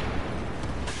is working.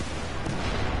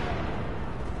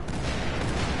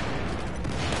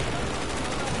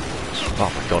 Oh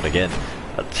my god, again.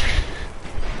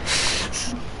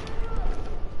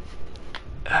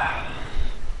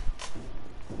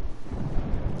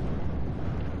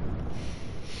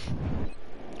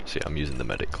 See, I'm using the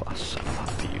medic class, and I'm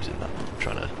happy using that. I'm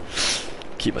trying to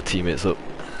keep my teammates up.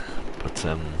 But,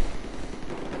 dude,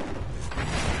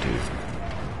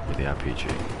 with the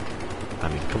RPG, I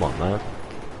mean, come on, man.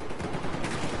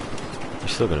 You're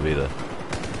still gonna be there.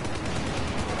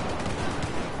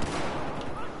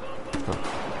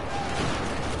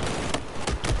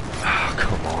 Oh,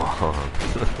 come on.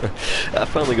 I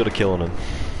finally got a kill on him.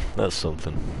 That's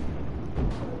something.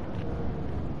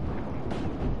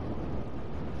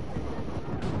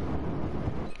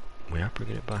 We are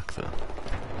bringing it back though.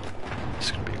 This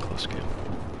is going to be a close game.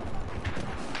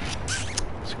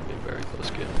 It's going to be a very close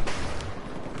game.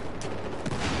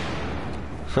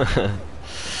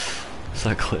 Is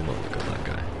that Claymore? Look at that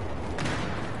guy.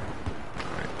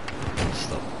 Alright,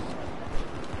 stop.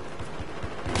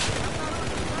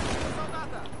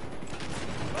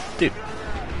 Dude,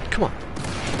 come on.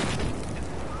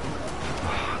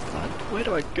 Oh, God, where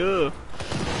do I go?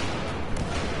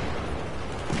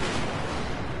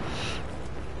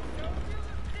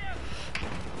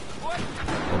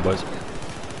 Come on, boys.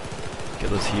 Get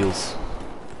those heals.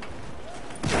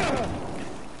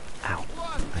 Ow.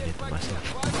 I need them myself.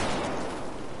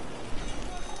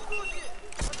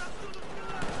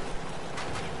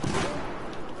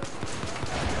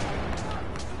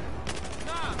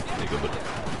 There you go, buddy.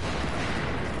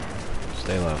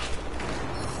 Stay alive.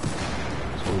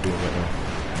 That's what we're doing right now.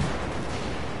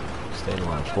 Stay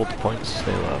alive. Hold the points,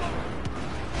 stay alive.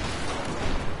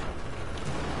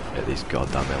 Yeah, these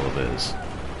goddamn elevators.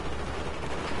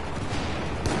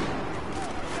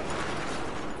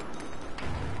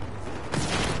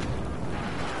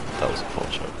 That was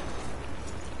unfortunate.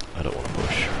 I don't want to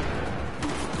push.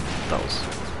 That was...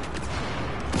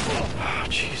 Ah,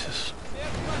 Jesus.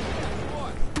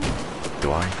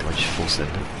 Do I just full send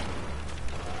it?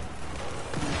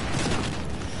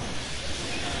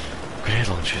 Grenade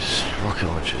launchers, rocket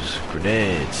launchers,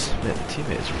 grenades. Man, the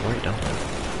teammate is right down there.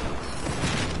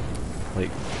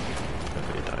 Like,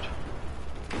 okay, he died.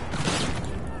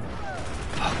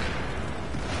 Fuck.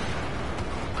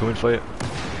 Coming for you.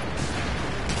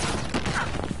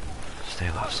 Stay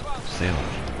alive, son. Stay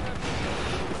alive.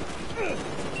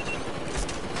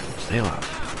 Stay alive.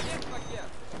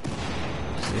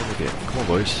 Stay in the game. Come on,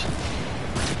 boys.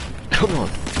 Come on.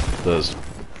 Those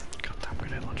goddamn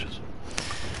grenade launchers.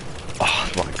 Oh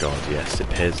my god, yes, it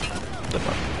pays.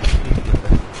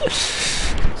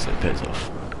 So it pays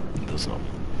off. It does not.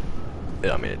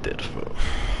 Yeah, I mean it did, but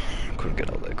I couldn't get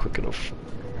out there quick enough.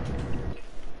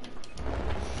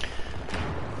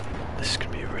 This is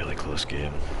gonna be a really close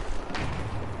game.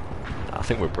 I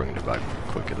think we're bringing it back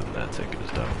quicker than they're taking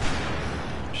us down,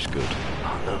 which is good.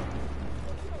 Oh no.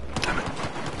 Damn it.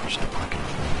 I'm just not back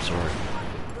enough. Sorry.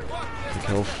 Big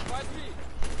health.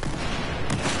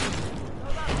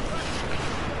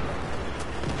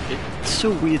 It's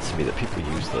so weird to me that people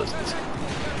use those in this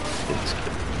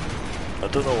game. I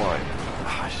don't know why.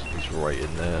 Ah, he's right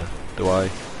in there. Do I?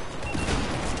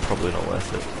 Probably not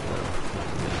worth it. No.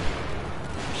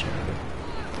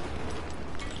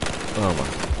 Oh my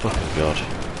fucking god.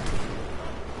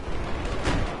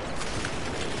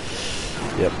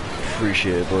 Yep,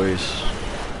 appreciate it, boys.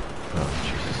 Oh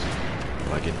Jesus.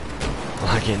 Lagging.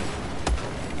 Lagging.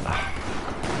 Ah.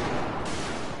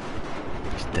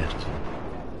 He's dead.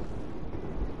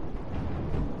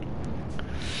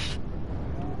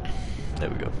 There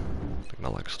we go. I think my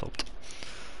lag stopped.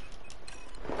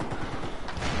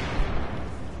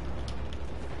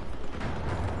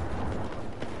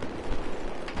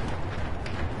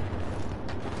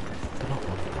 They're not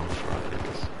on Alpha, I think.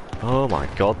 Oh my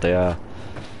god, they are.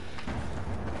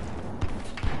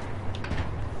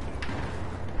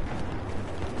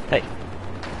 Hey.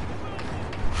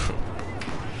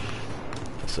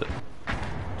 That's it.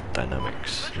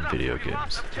 Dynamics in video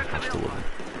games. You have to love them.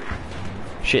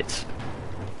 Shit.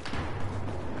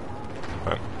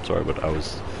 Right, sorry, but I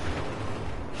was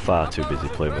far too busy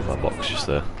playing with my box just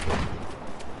there.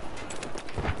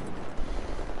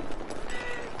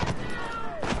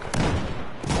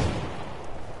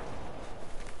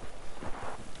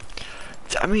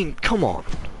 I mean, come on.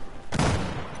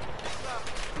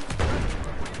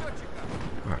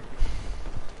 Alright.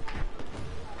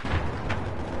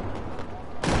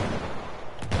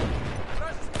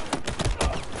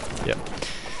 Yep.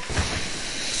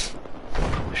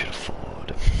 Probably should have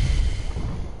followed.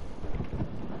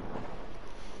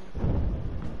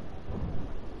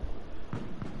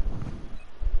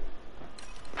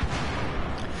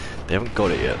 They haven't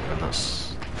got it yet, and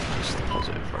that's just the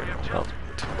positive right now. Oh,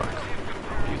 took back.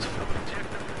 Beautiful.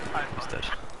 He's dead.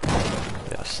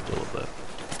 Yeah, still up there.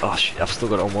 Oh shit, I've still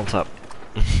got it on one tap.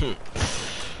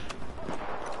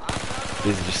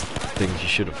 These are just things you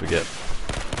shouldn't forget.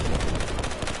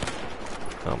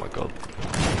 Oh my god.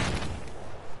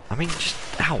 I mean, just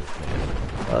ow!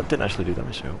 That didn't actually do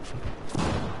damage, so hopefully.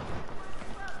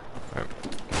 Alright,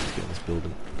 let's get in this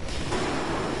building.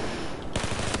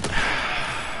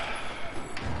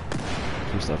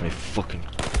 Please don't have any fucking...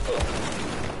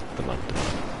 The man died.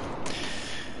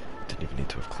 Didn't even need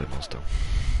to have claymores down.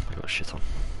 I got shit on.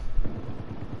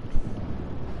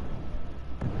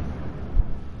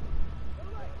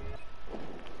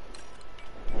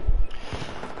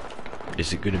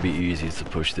 Is it going to be easy to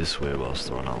push this way whilst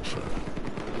they're on alpha?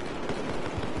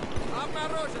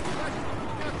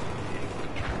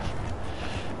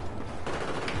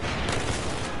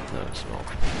 No, it's not.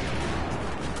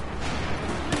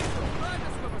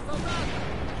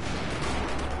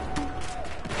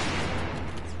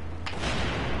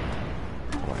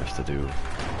 I might have to do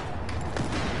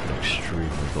an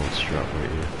extremely bold strat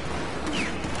right here.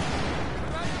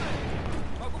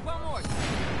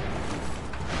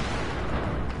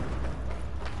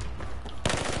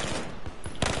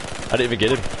 I didn't even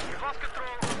get him.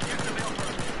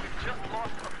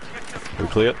 Are we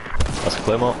clear? That's a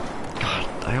claymore. God,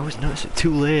 I always notice it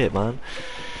too late, man.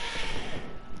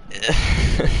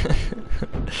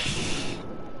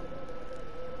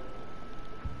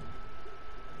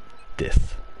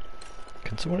 Dith.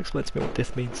 Can someone explain to me what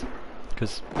Dith means?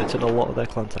 Because it's in a lot of their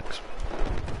clan tags.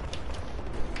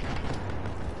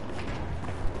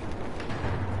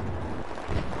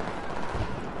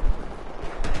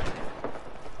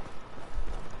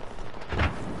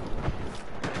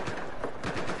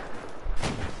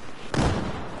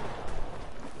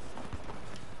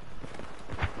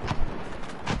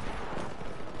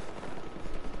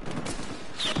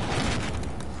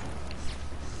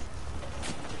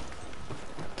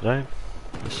 Did I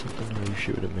miss something, or are you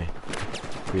shooting at me?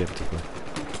 Preemptively.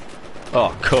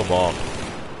 Oh, come on!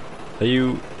 Are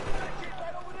you...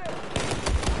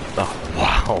 Oh,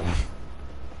 wow!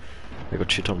 I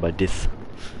got shit on by Dith.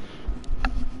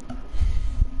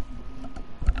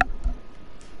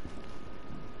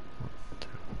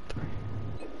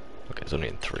 Okay, it's only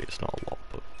in 3, it's not a lot,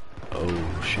 but...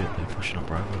 Oh shit, they're pushing on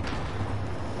Bravo.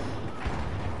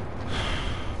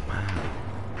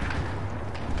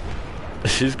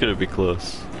 This is gonna be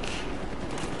close.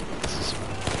 This is...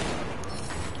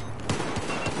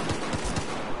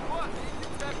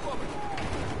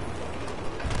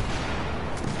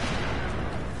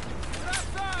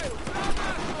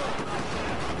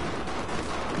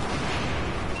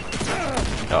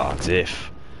 Oh,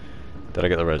 diff. Did I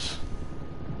get the res?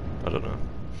 I don't know.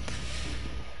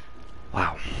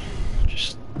 Wow.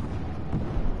 Just...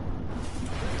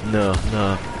 No,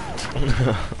 no.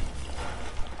 No.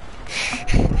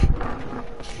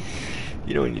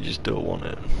 You know when you just don't want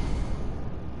it.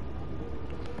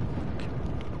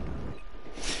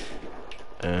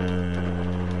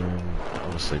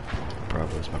 Honestly,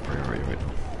 Bravo is my priority right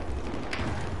now.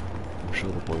 I'm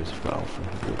sure the boys have got alpha.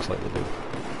 It looks like they do.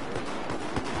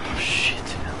 Oh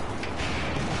shit!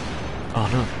 Oh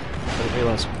no! I didn't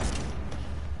realise.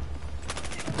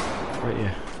 Right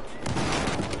here.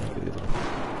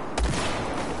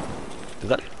 Did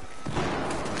that?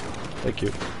 Thank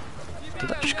you. Did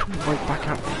that just come right back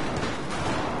at me?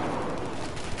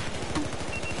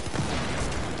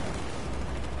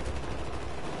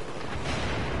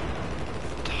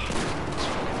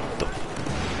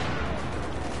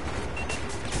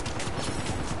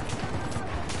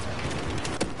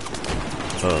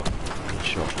 Oh, good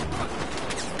shot.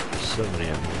 So many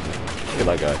enemies. Look at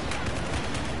that guy.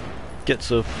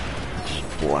 Gets up,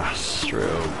 just blasts straight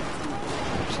out.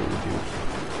 Absolutely beautiful.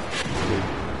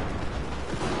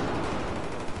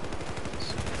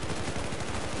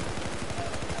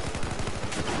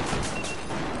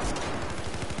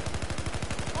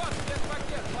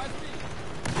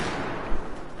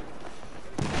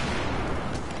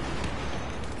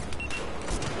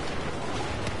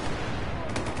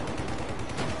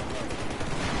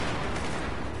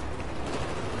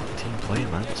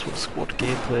 Man, that's what squad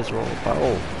gameplays are all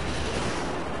about.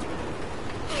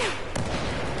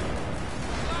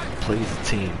 play as a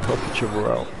team, help each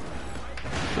other out,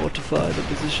 fortify the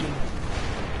position.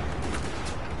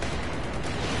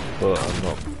 But I'm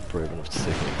not brave enough to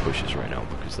take any pushes right now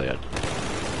because they are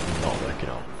not working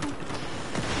out.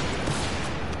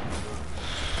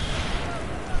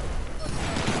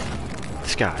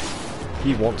 This guy,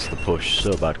 he wants the push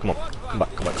so bad. Come on, come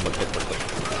back, come back, come back, come back, come back.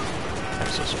 I'm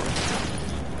so sorry.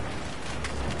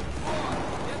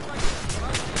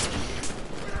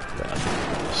 Yeah, I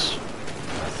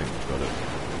think we've got it.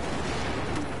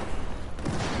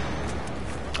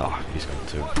 Ah, he's got it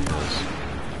too. He knows.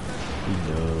 He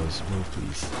knows. Move,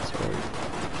 please. Sorry.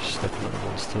 Just stepping on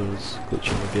everyone's toes.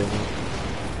 Glitching the game up.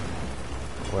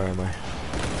 Where am I?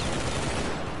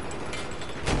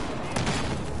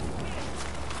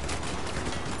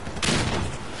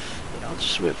 Yeah, I'll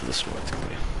just wait for the smoke to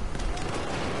clear.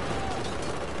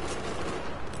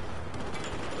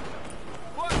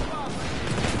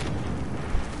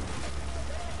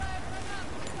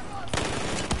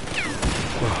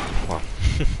 Wow.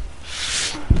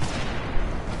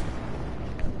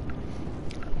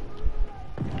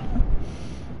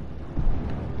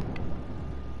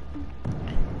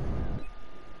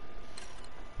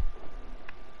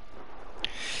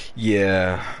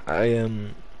 Yeah,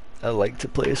 I like to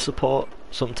play support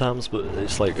sometimes, but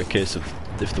it's like a case of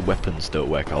if the weapons don't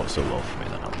work out so well for me,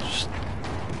 then I'll just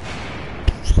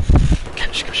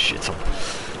go shit on.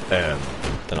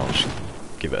 Then I'll just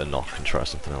give it a knock and try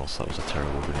something else. That was a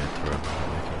terrible grenade throw. I'm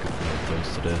making good grenade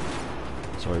throws today.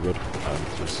 Sorry, bud. I'm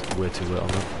just way too late on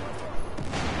that.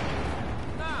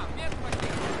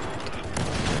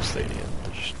 I'm staying here.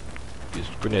 There's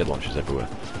grenade launchers everywhere.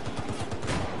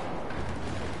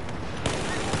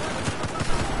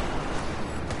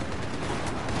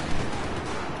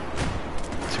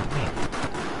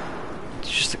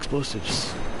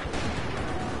 Explosives.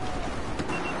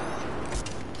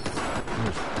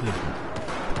 Move.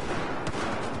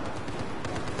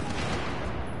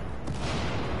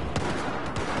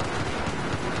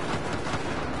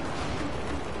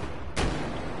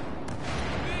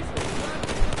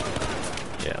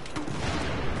 Yeah.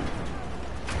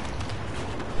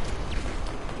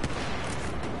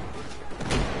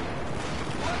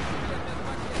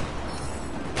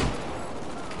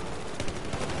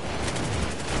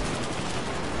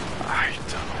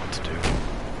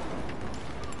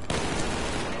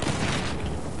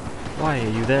 Why are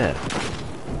you there?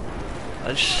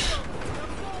 I just...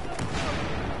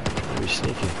 Very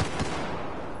sneaky.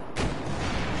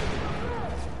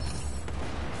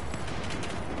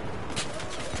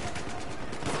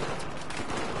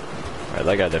 Alright,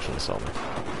 that guy definitely saw me.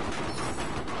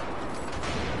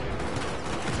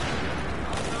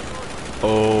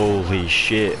 Holy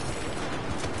shit.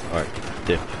 Alright,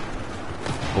 dip.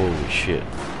 Holy shit.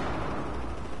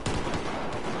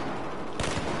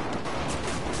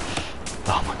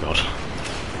 Oh my god.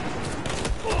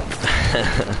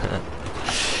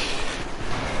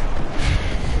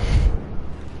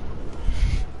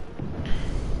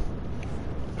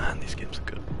 Man, these games are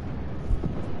good.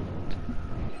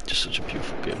 Just such a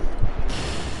beautiful game.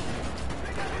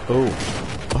 Oh.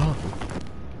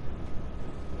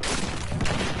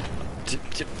 Tip,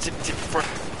 front.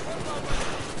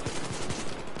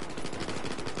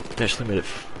 They actually made it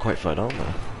quite far down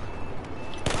there.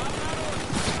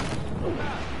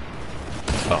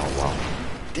 Oh wow.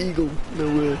 Eagle, no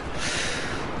way.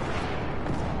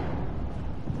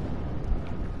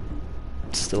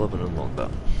 Still haven't unlocked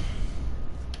that.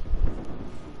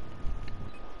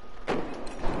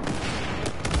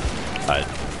 I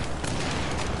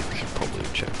should probably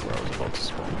check where I was about to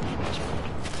spawn before I spawned.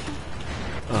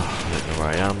 Oh, I don't know where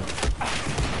I am.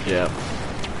 Yeah.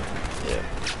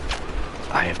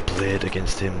 I have played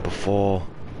against him before.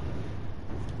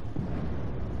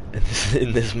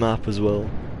 In this map as well.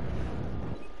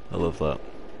 I love that.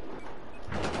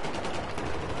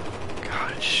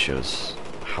 God, it just shows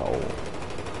how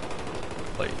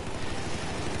like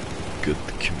good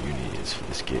the community is for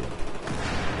this game.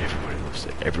 Everybody loves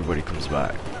it. Everybody comes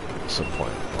back at some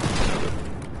point.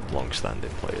 The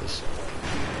long-standing players.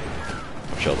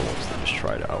 I'm sure the ones that just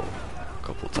tried it out a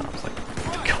couple of times, like the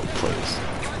COD players,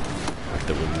 like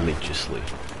the religiously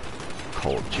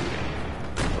Call of Duty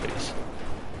players.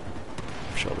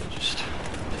 I'm sure they just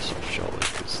piss off surely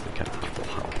because they can't control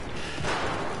how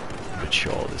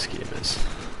mature this game is,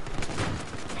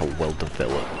 how well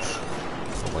developed.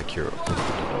 Unlike your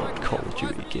underdeveloped Call of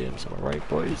Duty games, am I right,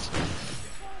 boys?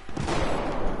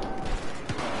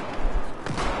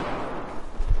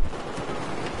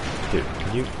 Dude,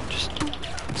 can you just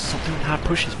stop doing hard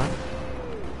pushes, man?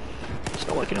 It's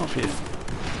not working out for you.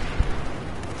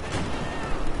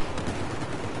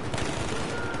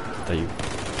 Are you?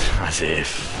 As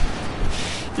if.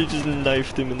 You just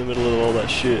knifed him in the middle of all that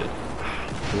shit. Do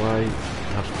I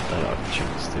have that out of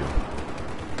chance to?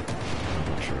 I'm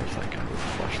not sure if I can with a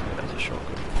flashlight as a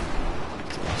shotgun.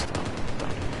 It's the last time I've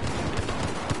done it.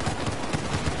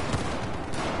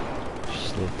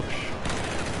 Slow push.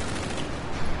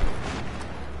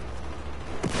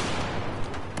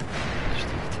 Just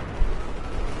leave it.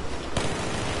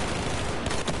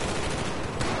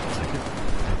 Take it.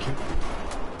 Thank you.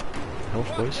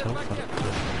 Health, boys, health.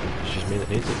 It's just me that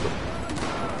needs it, but...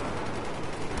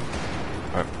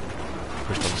 Alright.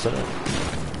 Pushed on the center.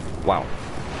 Wow.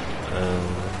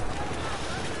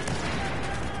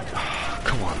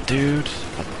 Come on, dude.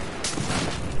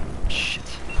 Shit.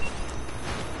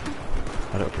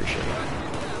 I don't appreciate that.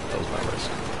 That was my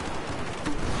risk.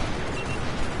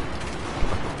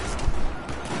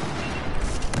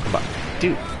 Come back.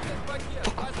 Dude.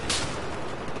 Fuck off.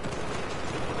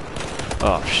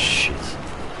 Oh, shit.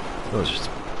 That was just...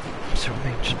 So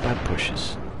many just bad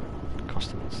pushes.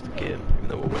 Costing us the game, even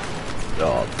though we're winning.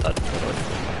 Oh, I don't know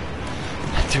anything.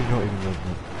 I do not even know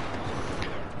that.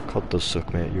 COD does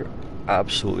suck, mate. You're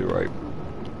absolutely right.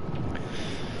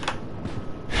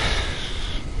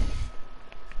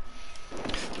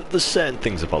 There's certain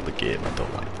things about the game I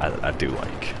don't like. I do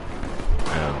like.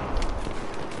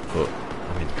 But,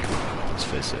 I mean, let's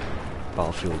face it.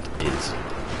 Battlefield is,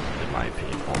 in my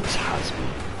opinion, always has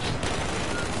been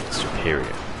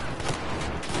superior.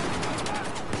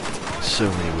 So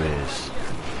many ways.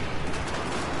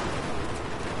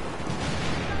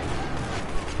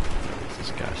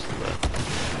 This guy's still there.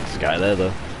 There's a guy there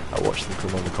though. I watched them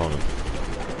come on the corner.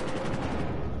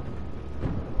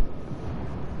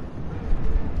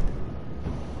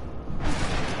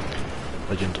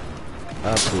 Legend.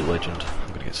 Absolute legend.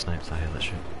 I'm gonna get sniped, I hear that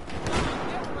shit.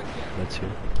 Let's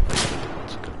hear.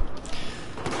 That's good.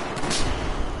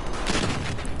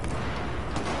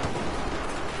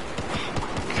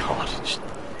 God, just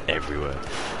everywhere.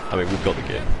 I mean, we've got the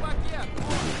game.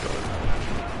 We've got it.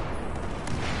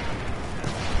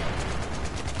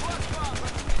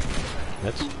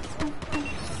 Let's.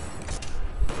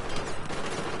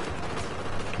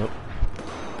 Nope.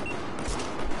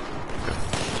 Okay.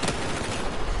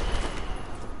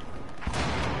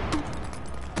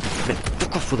 Man,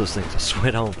 fuck off with those things, I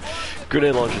swear down.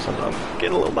 Grenade launchers, I'm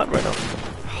getting a little mad right now.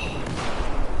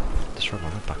 Just run my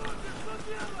back.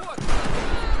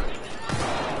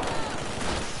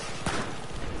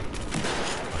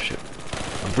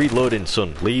 I'm reloading,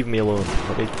 son. Leave me alone.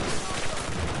 Let me...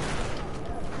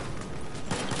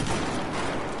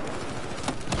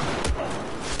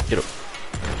 Get up.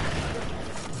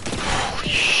 Holy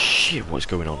shit, what's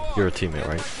going on? You're a teammate,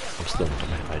 right? I'm still not.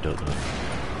 I don't know.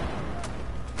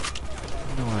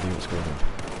 No idea what's going on.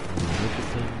 Look at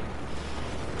them.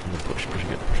 And then push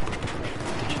again.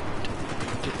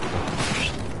 Push.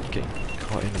 You're getting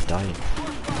caught in and dying.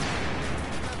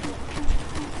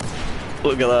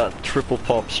 Look at that, triple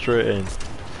pop straight in.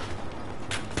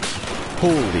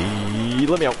 Holy,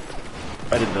 let me out.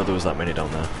 I didn't know there was that many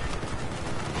down there.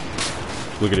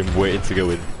 Look at him waiting to go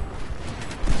in.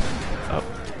 Oh,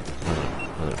 no,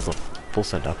 come on. Full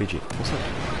send RPG, full send.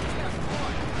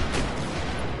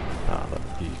 Ah, that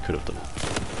you could have done.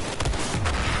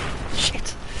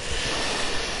 Shit.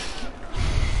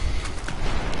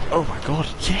 Oh my god,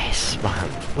 yes, man.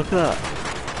 Look at that.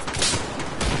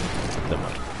 Never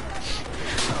mind.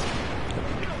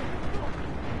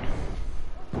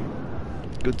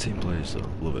 Good team players though,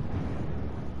 love it.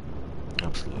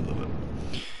 Absolutely love it.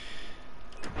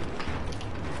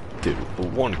 Dude,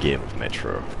 one game of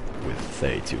Metro with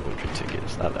 3,200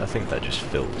 tickets, I think that just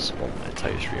fills one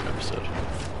entire stream episode.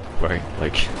 Right?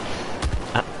 Like...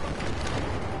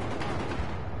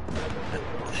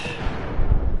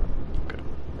 Okay.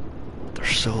 They're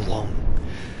so long.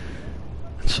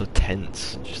 And so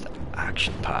tense, just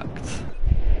action-packed.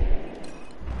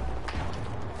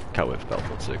 Can't wait for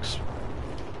Battlefield 6.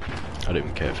 I don't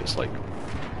even care if it's like,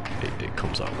 it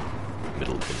comes out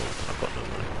middle of the month and I've got no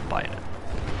money, I'm buying it.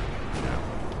 You know?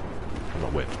 I'm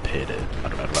not waiting for payday,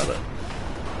 I'd rather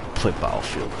play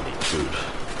Battlefield and eat food.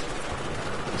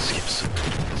 Skips,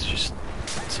 it's just,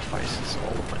 it suffices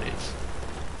all of my needs.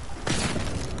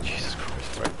 Jesus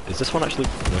Christ, right, is this one actually,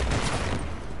 no.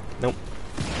 Nope,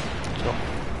 it's not.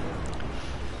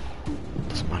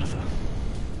 Doesn't matter though,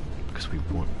 because we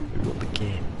won the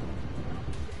game.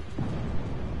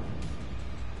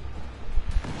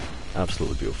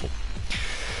 Absolutely beautiful.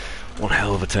 One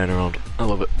hell of a turnaround. I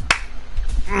love it.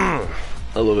 I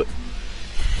love it.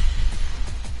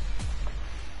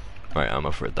 Right, I'm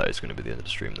afraid that is going to be the end of the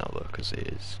stream now though, because it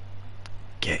is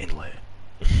getting late.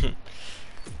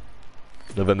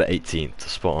 November 18th.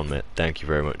 Spot on, mate. Thank you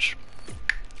very much.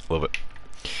 Love it.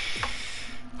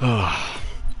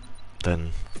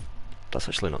 Then that's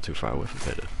actually not too far away from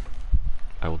Beta.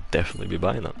 I will definitely be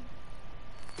buying that.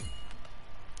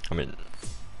 I mean,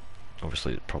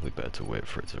 obviously it's probably better to wait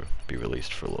for it to be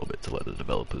released for a little bit to let the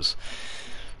developers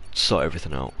sort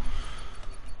everything out.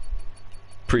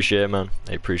 Appreciate it, man.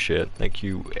 I appreciate it. Thank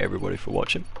you everybody for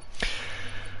watching.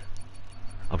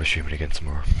 I'll be streaming again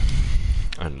tomorrow.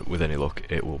 And with any luck,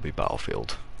 it will be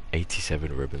Battlefield.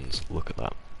 87 ribbons, look at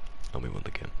that. And we won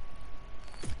the game.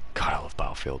 God, I love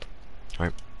Battlefield.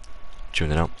 Alright,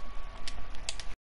 tuning out.